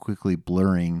lines quickly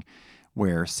blurring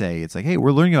where, say, it's like, hey,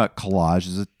 we're learning about collage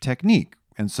as a technique.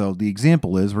 And so the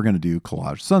example is we're going to do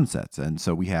collage sunsets. And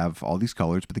so we have all these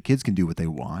colors, but the kids can do what they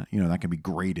want. That can be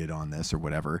graded on this or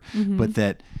whatever. But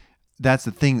that's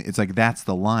the thing. It's like, that's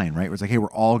the line, right? Where it's like, hey,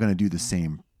 we're all going to do the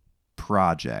same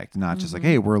project, not just like,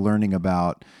 hey, we're learning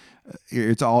about,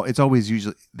 it's always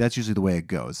usually, that's usually the way it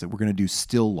goes, that we're going to do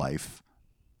still life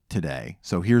today.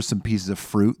 So here's some pieces of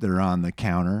fruit that are on the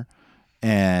counter,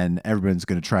 and everyone's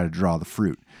going to try to draw the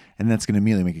fruit. And that's going to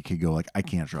immediately make a kid go like, I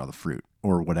can't draw the fruit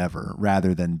or whatever,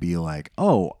 rather than be like,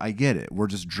 oh, I get it. We're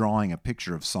just drawing a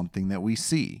picture of something that we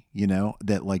see,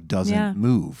 that like doesn't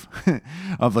move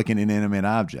of like an inanimate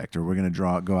object, or we're going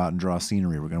to go out and draw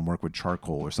scenery. We're going to work with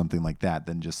charcoal or something like that.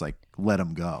 Then just like let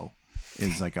them go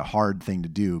is like a hard thing to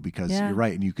do, because you're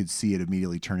right. And you could see it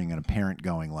immediately turning on a parent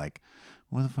going like,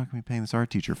 what the fuck are we paying this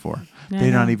art teacher for?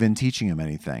 They're not even teaching them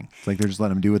anything. It's like, they're just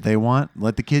letting them do what they want.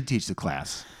 Let the kid teach the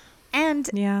class. And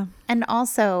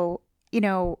also,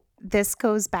 this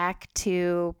goes back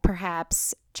to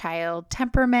perhaps child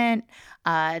temperament,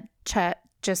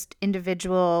 just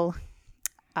individual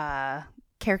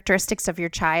characteristics of your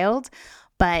child,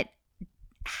 but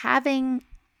having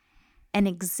an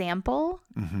example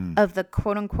of the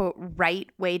quote unquote right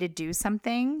way to do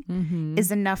something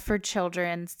is enough for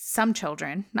children, some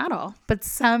children, not all, but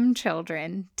some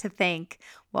children, to think,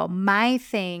 well, my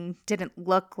thing didn't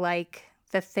look like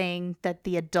the thing that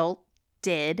the adult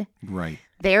did. Right.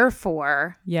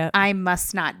 Therefore, Yep. I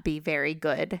must not be very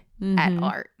good at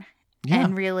art. Yeah.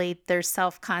 And really, their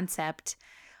self-concept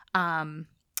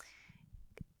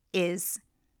is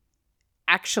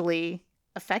actually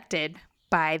affected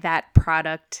by that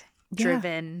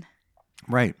product-driven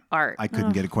Right. art. I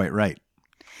couldn't get it quite right.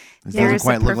 It There's doesn't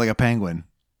quite a look like a penguin.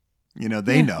 You know,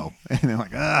 they know. And they're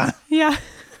like, Yeah.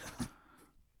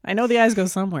 I know the eyes go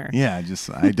somewhere. Yeah,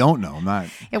 I don't know. I'm not.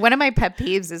 Yeah, one of my pet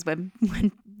peeves is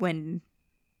when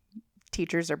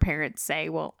teachers or parents say,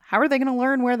 well, how are they going to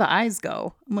learn where the eyes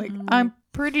go? I'm like, I'm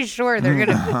pretty sure they're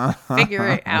going to figure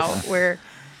it out where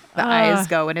the eyes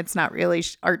go. And it's not really,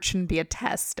 art shouldn't be a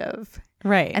test of.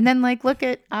 Right. And then like look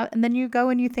at, and then you go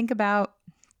and you think about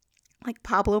like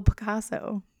Pablo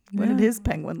Picasso. What did his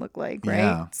penguin look like, right?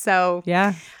 Yeah. So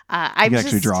yeah, I You can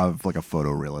actually draw like a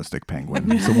photorealistic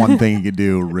penguin. It's the one thing you could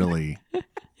do really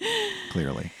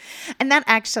clearly. And that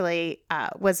actually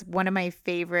was one of my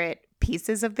favorite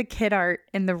pieces of the kid art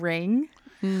in The Ring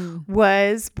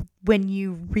was when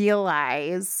you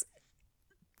realize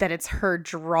that it's her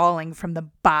drawing from the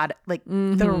bottom, like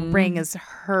the ring is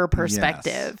her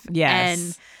perspective.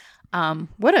 Yes. And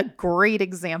what a great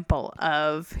example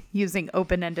of using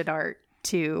open-ended art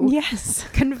to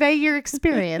convey your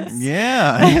experience.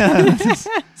 Yeah.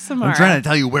 Samara. I'm trying to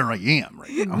tell you where I am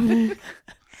right now.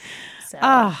 So.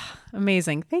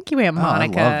 Amazing. Thank you, Aunt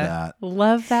Monica. I love that.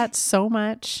 Love that so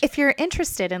much. If you're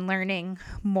interested in learning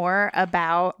more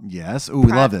about Yes. Oh,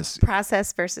 we love this.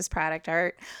 process versus product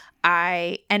art,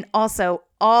 and also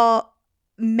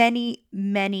many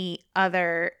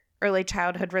other early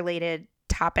childhood related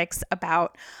topics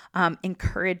about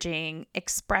encouraging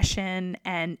expression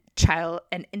and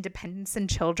independence in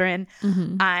children,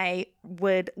 I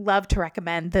would love to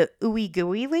recommend the Ooey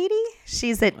Gooey lady.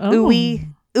 She's at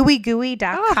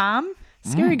ooeygooey.com.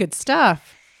 Scary good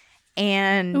stuff.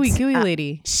 And Ooey Gooey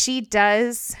lady. She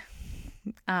does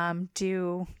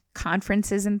do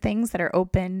conferences and things that are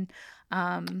open.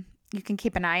 You can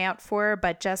keep an eye out for,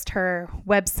 but just her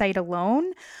website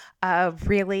alone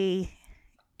really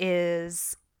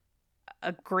is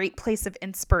a great place of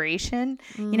inspiration.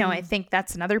 You know, I think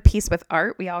that's another piece with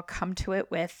art. We all come to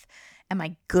it with, am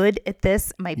I good at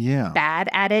this? Am I bad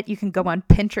at it? You can go on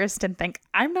Pinterest and think,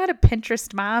 I'm not a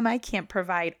Pinterest mom. I can't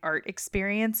provide art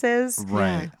experiences.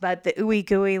 Right. But the Ooey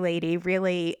Gooey lady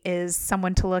really is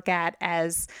someone to look at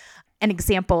as an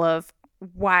example of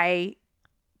why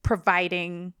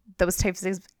providing those types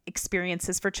of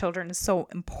experiences for children is so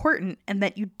important, and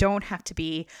that you don't have to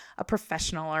be a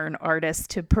professional or an artist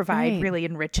to provide really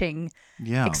enriching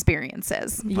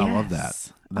experiences. I love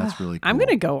that. That's really cool. I'm going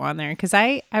to go on there because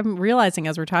I'm realizing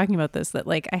as we're talking about this that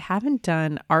like I haven't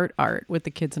done art with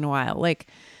the kids in a while. Like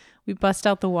we bust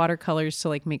out the watercolors to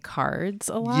like make cards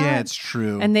a lot. Yeah, it's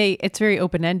true. And it's very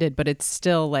open-ended, but it's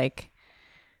still like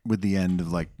with the end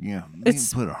of like,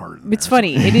 it's put a heart in it's there.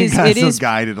 funny. It is. It is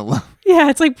guided along.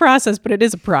 Yeah, it's like process, but it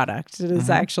is a product. It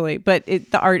is actually, but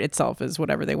the art itself is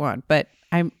whatever they want. But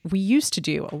we used to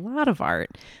do a lot of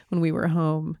art when we were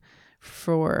home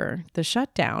for the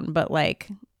shutdown, but like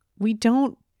we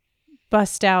don't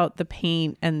bust out the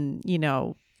paint and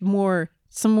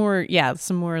some more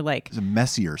like Some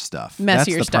messier stuff. That's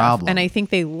the stuff. problem. And I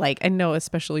think I know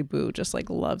especially Boo just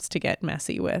like loves to get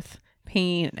messy with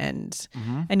paint and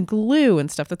glue and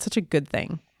stuff. That's such a good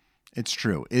thing. It's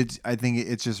true. I think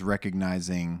it's just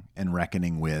recognizing and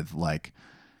reckoning with like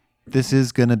this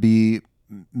is going to be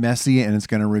messy and it's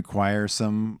going to require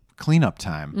some cleanup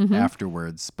time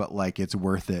afterwards, but like it's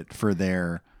worth it for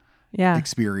their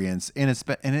experience and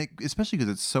especially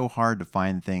because it's so hard to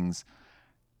find things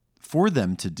for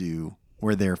them to do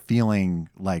where they're feeling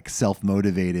like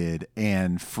self-motivated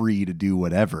and free to do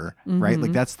whatever, right?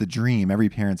 Like that's the dream. Every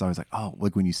parent's always like, oh,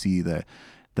 like when you see the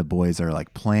boys are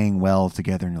like playing well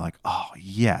together and you're like, oh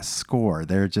yes, score.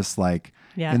 They're just like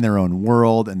in their own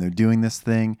world and they're doing this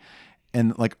thing.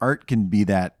 And like art can be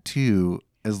that too,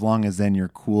 as long as then you're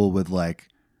cool with like,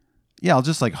 yeah, I'll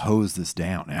just like hose this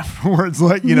down afterwards.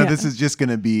 Like, this is just going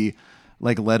to be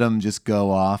like, let them just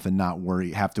go off and not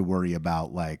have to worry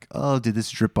about like, oh, did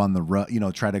this drip on the rug?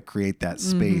 Try to create that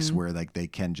space where like they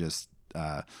can just,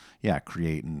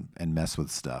 create and mess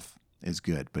with stuff is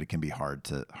good, but it can be hard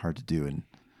to do in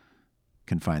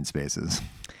confined spaces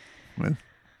with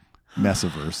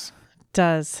messiverse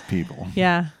people.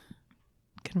 Yeah.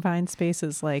 Confined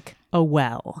spaces like a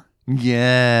well.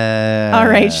 Yeah. All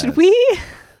right. Should we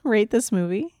rate this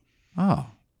movie? Oh.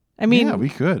 I mean, yeah, we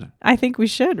could. I think we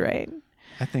should, right?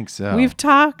 I think so. We've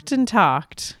talked and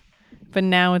talked, but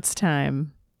now it's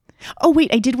time. Oh,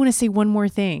 wait. I did want to say one more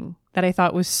thing that I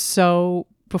thought was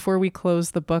before we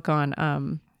close the book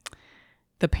on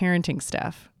the parenting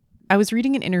stuff. I was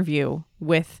reading an interview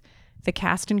with the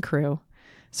cast and crew.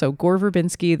 So Gore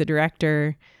Verbinski, the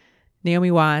director,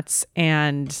 Naomi Watts,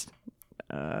 and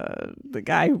the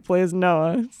guy who plays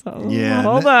Noah. So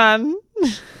hold on.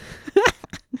 I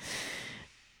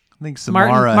think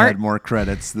Samara had more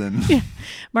credits than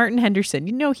Martin Henderson.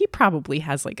 You know, he probably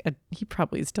has he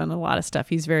probably has done a lot of stuff.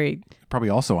 He's very probably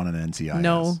also on an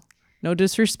NCIS. No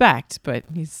disrespect, but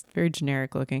he's a very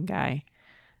generic looking guy.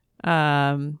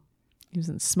 He was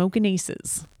in Smokin'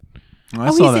 Aces. I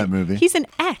saw that movie. He's an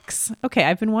X. Okay,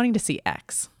 I've been wanting to see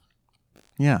X.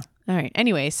 Yeah. All right.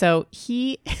 Anyway, so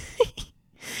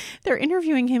they're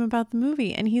interviewing him about the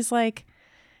movie, and he's like,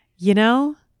 you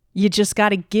know, you just got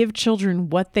to give children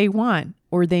what they want,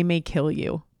 or they may kill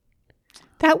you.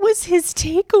 That was his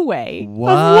takeaway of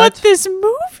what this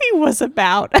movie was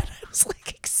about. And I was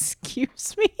like,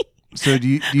 excuse me. So do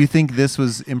you think this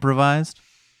was improvised?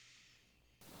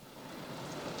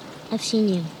 I've seen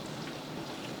you.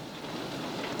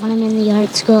 When I'm in the yard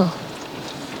at school.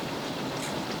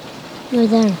 You're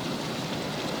there.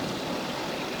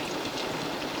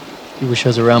 You wish I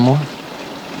was around more?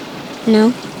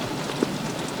 No.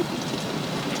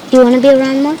 Do you want to be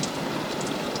around more?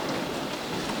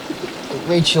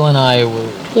 Rachel and I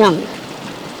were... Young.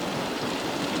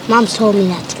 Mom's told me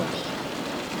that story.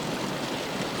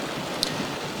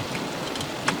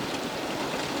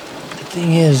 The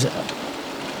thing is,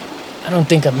 I don't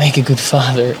think I'd make a good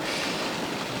father.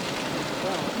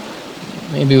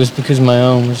 Maybe it was because my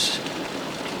own was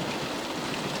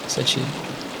such a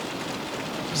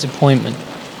disappointment.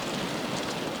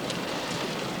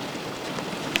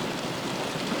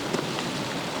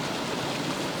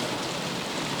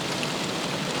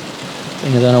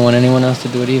 Thing is, I don't want anyone else to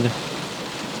do it either.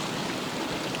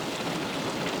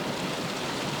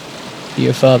 Be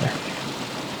your father.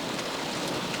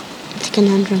 It's a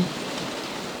conundrum.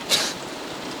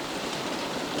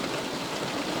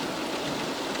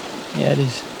 Yeah, it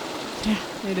is. Yeah,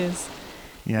 it is.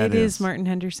 Yeah, it is Martin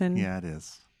Henderson. Yeah, it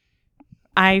is.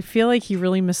 I feel like he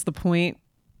really missed the point.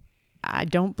 I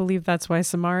don't believe that's why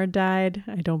Samara died.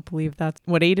 I don't believe that's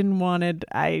what Aiden wanted.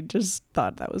 I just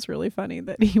thought that was really funny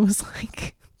that he was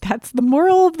like, that's the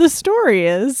moral of the story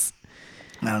is.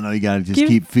 I don't know. You got to just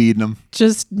keep feeding them.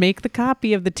 Just make the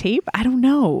copy of the tape. I don't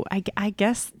know. I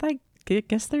guess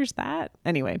there's that.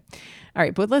 Anyway. All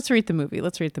right. But let's rate the movie.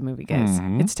 Let's rate the movie, guys.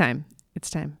 Mm-hmm. It's time. It's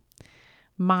time.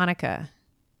 Monica,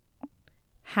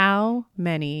 how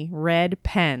many red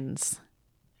pens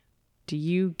do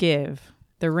you give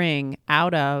The Ring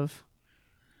out of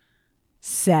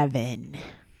 7?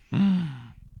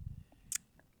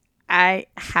 I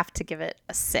have to give it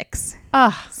a 6.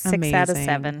 Ah, 6 out of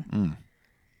 7.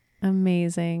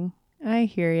 Amazing. I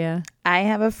hear ya. I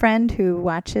have a friend who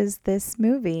watches this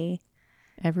movie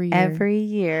every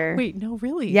year. Wait, no,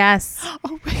 really? Yes.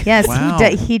 Oh, my yes, wow.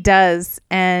 he does,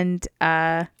 and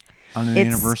on an it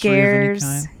anniversary scares. of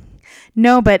any kind?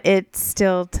 No, but it's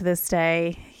still to this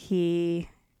day he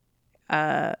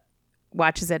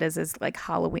watches it as his like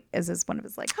Halloween, as one of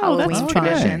his like Halloween that's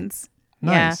traditions.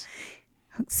 Nice.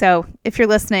 Yeah. So if you're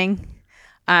listening,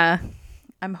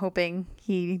 I'm hoping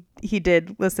he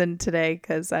did listen today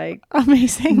because I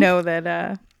amazing know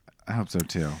that I hope so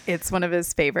too. it's one of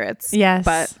his favorites. Yes,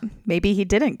 but maybe he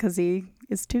didn't because he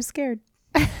is too scared.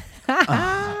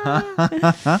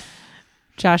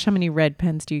 Josh, how many red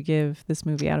pens do you give this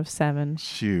movie out of 7?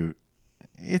 Shoot,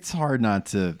 it's hard not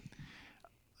to.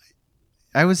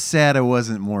 I was sad I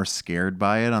wasn't more scared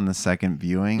by it on the second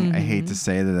viewing. Mm-hmm. I hate to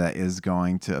say that is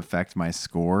going to affect my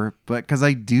score, but because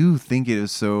I do think it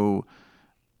is so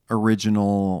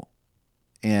original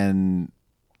and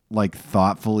like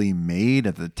thoughtfully made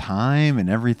at the time and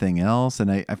everything else.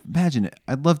 And I imagine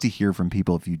I'd love to hear from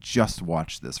people if you just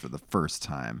watched this for the first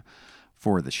time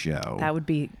for the show. That would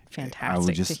be fantastic. I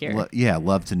would just to hear.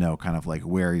 love to know kind of like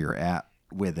where you're at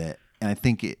with it. And I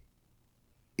think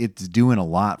it's doing a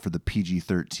lot for the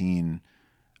PG-13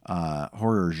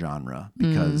 horror genre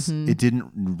because it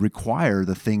didn't require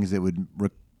the things that would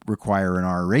require an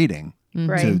R rating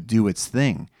to do its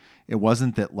thing. It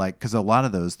wasn't that like, because a lot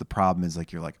of those, the problem is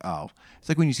like, you're like, oh, it's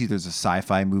like when you see there's a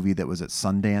sci-fi movie that was at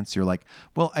Sundance, you're like,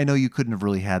 well, I know you couldn't have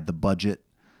really had the budget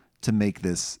to make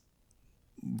this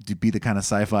to be the kind of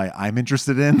sci-fi I'm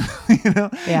interested in, you know?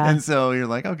 Yeah. And so you're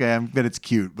like, okay, but it's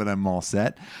cute, but I'm all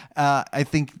set. I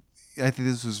think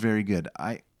this was very good.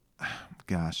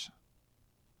 Gosh,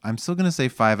 I'm still going to say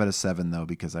 5 out of 7 though,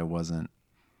 because I wasn't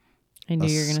I knew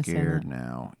you were going to say scared that.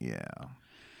 now. Yeah.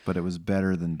 But it was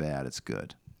better than bad. It's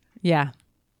good. Yeah.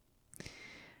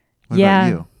 What about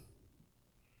you?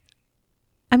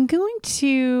 I'm going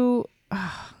to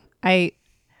I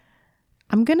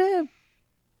I'm gonna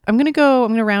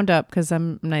round up because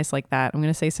I'm nice like that. I'm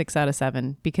gonna say 6 out of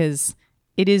 7 because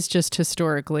it is just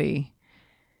historically,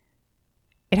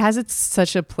 it has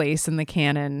such a place in the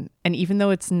canon, and even though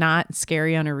it's not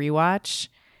scary on a rewatch,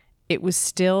 it was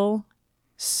still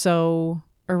so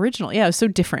original. Yeah, it was so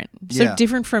different. So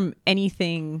different from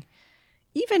anything.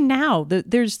 Even now,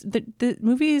 the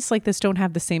movies like this don't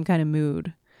have the same kind of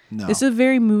mood. No. This is a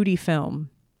very moody film.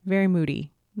 Very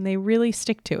moody. And they really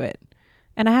stick to it.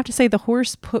 And I have to say, the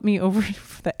horse put me over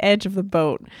the edge of the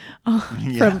boat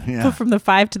from the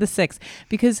 5 to the 6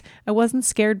 because I wasn't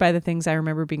scared by the things I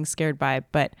remember being scared by,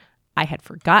 but I had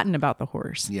forgotten about the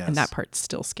horse. Yes. And that part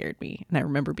still scared me. And I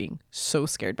remember being so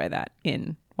scared by that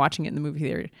in watching it in the movie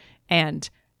theater and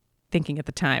thinking at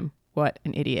the time, what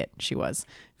an idiot she was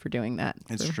for doing that.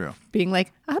 It's true. Being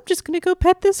like, I'm just going to go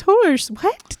pet this horse.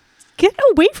 What? Get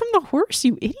away from the horse,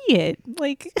 you idiot.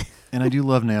 Like. And I do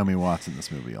love Naomi Watts in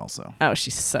this movie also. Oh,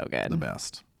 she's so good. The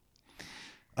best.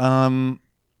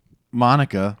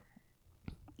 Monica.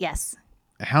 Yes.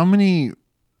 How many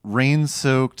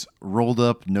rain-soaked,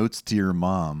 rolled-up notes to your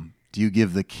mom do you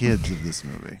give the kids of this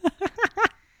movie?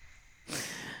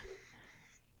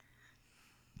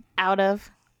 Out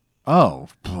of? Oh,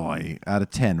 boy. Out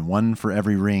of 10. 1 for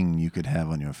every ring you could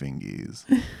have on your fingies.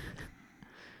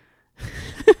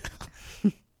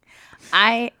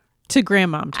 To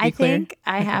grandmom, to be clear. I think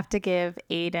I have to give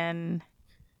Aiden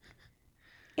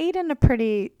a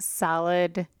pretty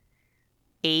solid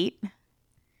 8.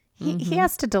 He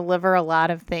has to deliver a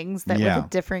lot of things that with a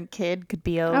different kid could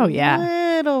be a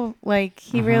little like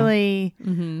he really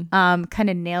kind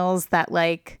of nails that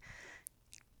like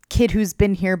kid who's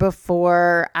been here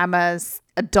before. I'm a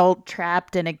adult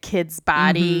trapped in a kid's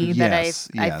body that I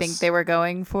think they were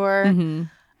going for.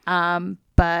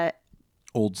 But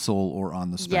old soul or on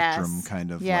the spectrum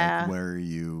kind of like where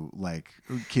you like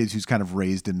kids who's kind of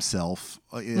raised himself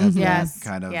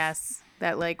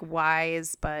that like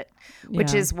wise, but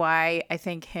which is why I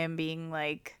think him being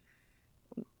like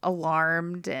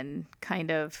alarmed and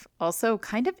kind of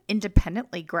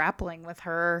independently grappling with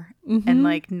her and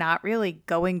like not really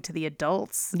going to the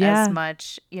adults as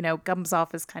much, comes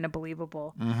off as kind of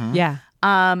believable. Totally.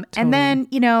 And then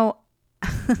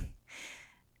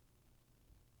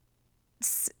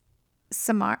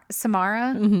Samara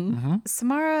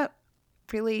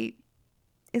really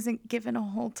isn't given a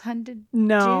whole ton to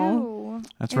do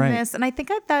that's in right. this. And I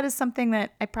think that is something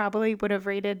that I probably would have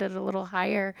rated it a little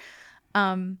higher. So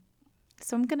I'm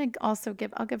going to I'll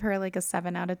give her like a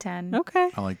 7 out of 10.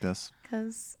 Okay. I like this.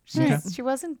 Because she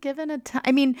wasn't given a ton.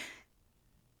 I mean,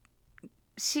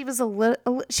 she was she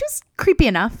was creepy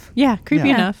enough. Yeah,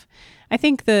 creepy enough. I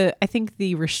think the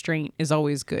restraint is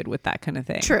always good with that kind of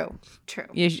thing. True.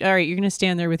 Yeah, all right, you're going to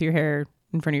stand there with your hair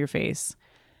in front of your face.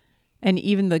 And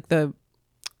even like the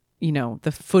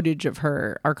footage of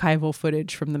her, archival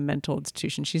footage from the mental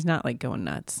institution, she's not like going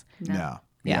nuts. No.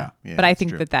 Yeah. But I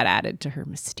think that added to her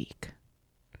mystique.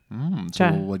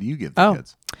 So what do you give the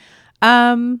kids?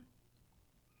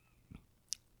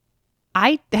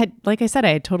 I had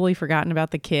totally forgotten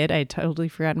about the kid. I had totally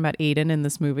forgotten about Aiden in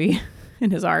this movie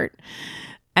and his art.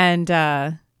 And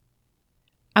I'm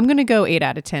going to go 8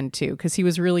 out of 10 too, because he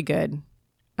was really good.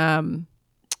 And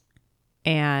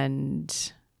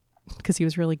because he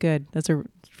was really good. That's a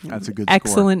good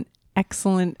excellent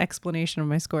explanation of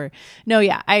my score. No,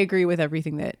 yeah, I agree with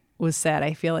everything that was said.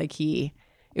 I feel like it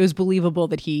was believable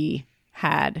that he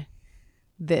had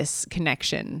this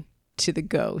connection to the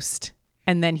ghost.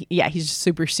 And then, he's a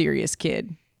super serious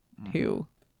kid who,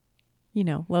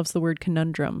 loves the word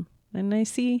conundrum. And I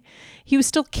see he was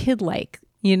still kid-like,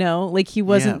 like he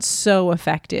wasn't so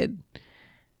affected,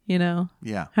 Yeah.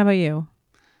 How about you?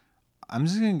 I'm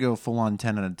just going to go full on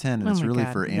 10 out of 10. And it's really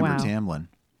for Amber Tamblyn.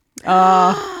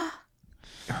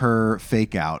 Her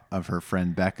fake out of her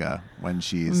friend Becca when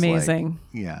she's amazing.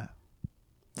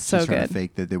 So she's trying good. to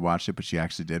fake that they watched it, but she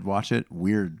actually did watch it.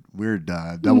 Weird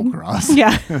double cross.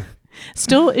 Yeah.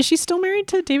 Is she still married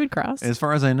to David Cross? As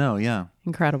far as I know, yeah.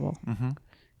 Incredible.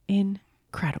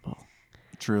 Incredible.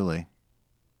 Truly.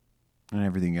 And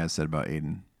everything you guys said about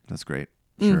Aiden. That's great.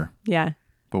 Sure. Yeah.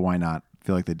 But why not? I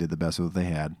feel like they did the best with what they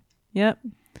had. Yep.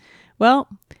 Well,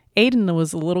 Aiden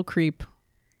was a little creep.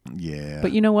 Yeah.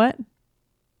 But you know what?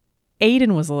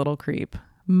 Aiden was a little creep.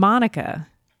 Monica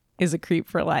is a creep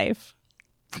for life.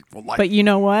 But you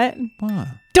know what?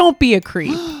 Don't be a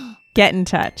creep. Get in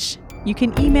touch. You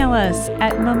can email us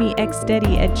at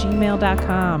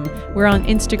mummyxdaddy@gmail.com. We're on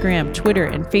Instagram, Twitter,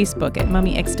 and Facebook at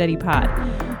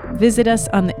mummyxdaddypod. Visit us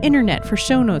on the internet for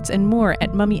show notes and more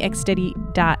at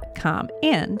mummyxdaddy.com.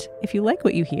 And if you like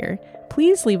what you hear,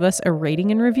 please leave us a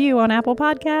rating and review on Apple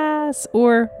Podcasts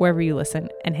or wherever you listen.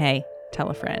 And hey, tell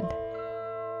a friend.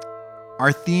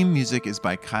 Our theme music is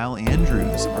by Kyle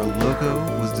Andrews. Our logo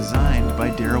was designed by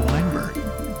Dara Weinberg.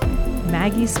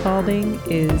 Maggie Spalding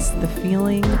is the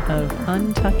feeling of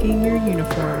untucking your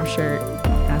uniform shirt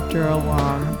after a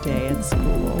long day at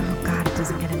school. Oh, God, it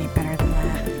doesn't get any better than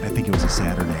that. I think it was a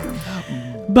Saturday.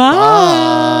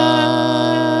 Bye.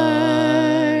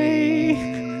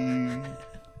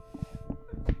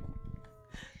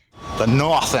 The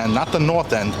north end, not the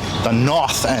north end, the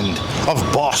north end of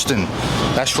Boston.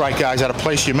 That's right, guys, at a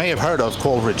place you may have heard of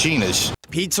called Regina's.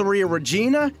 Pizzeria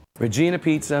Regina? Regina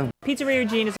Pizza. Pizzeria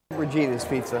Regina's. Regina's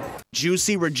Pizza.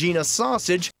 Juicy Regina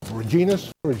sausage.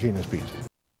 Regina's Pizza.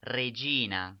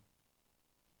 Regina.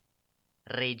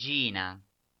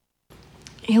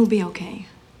 He'll be okay.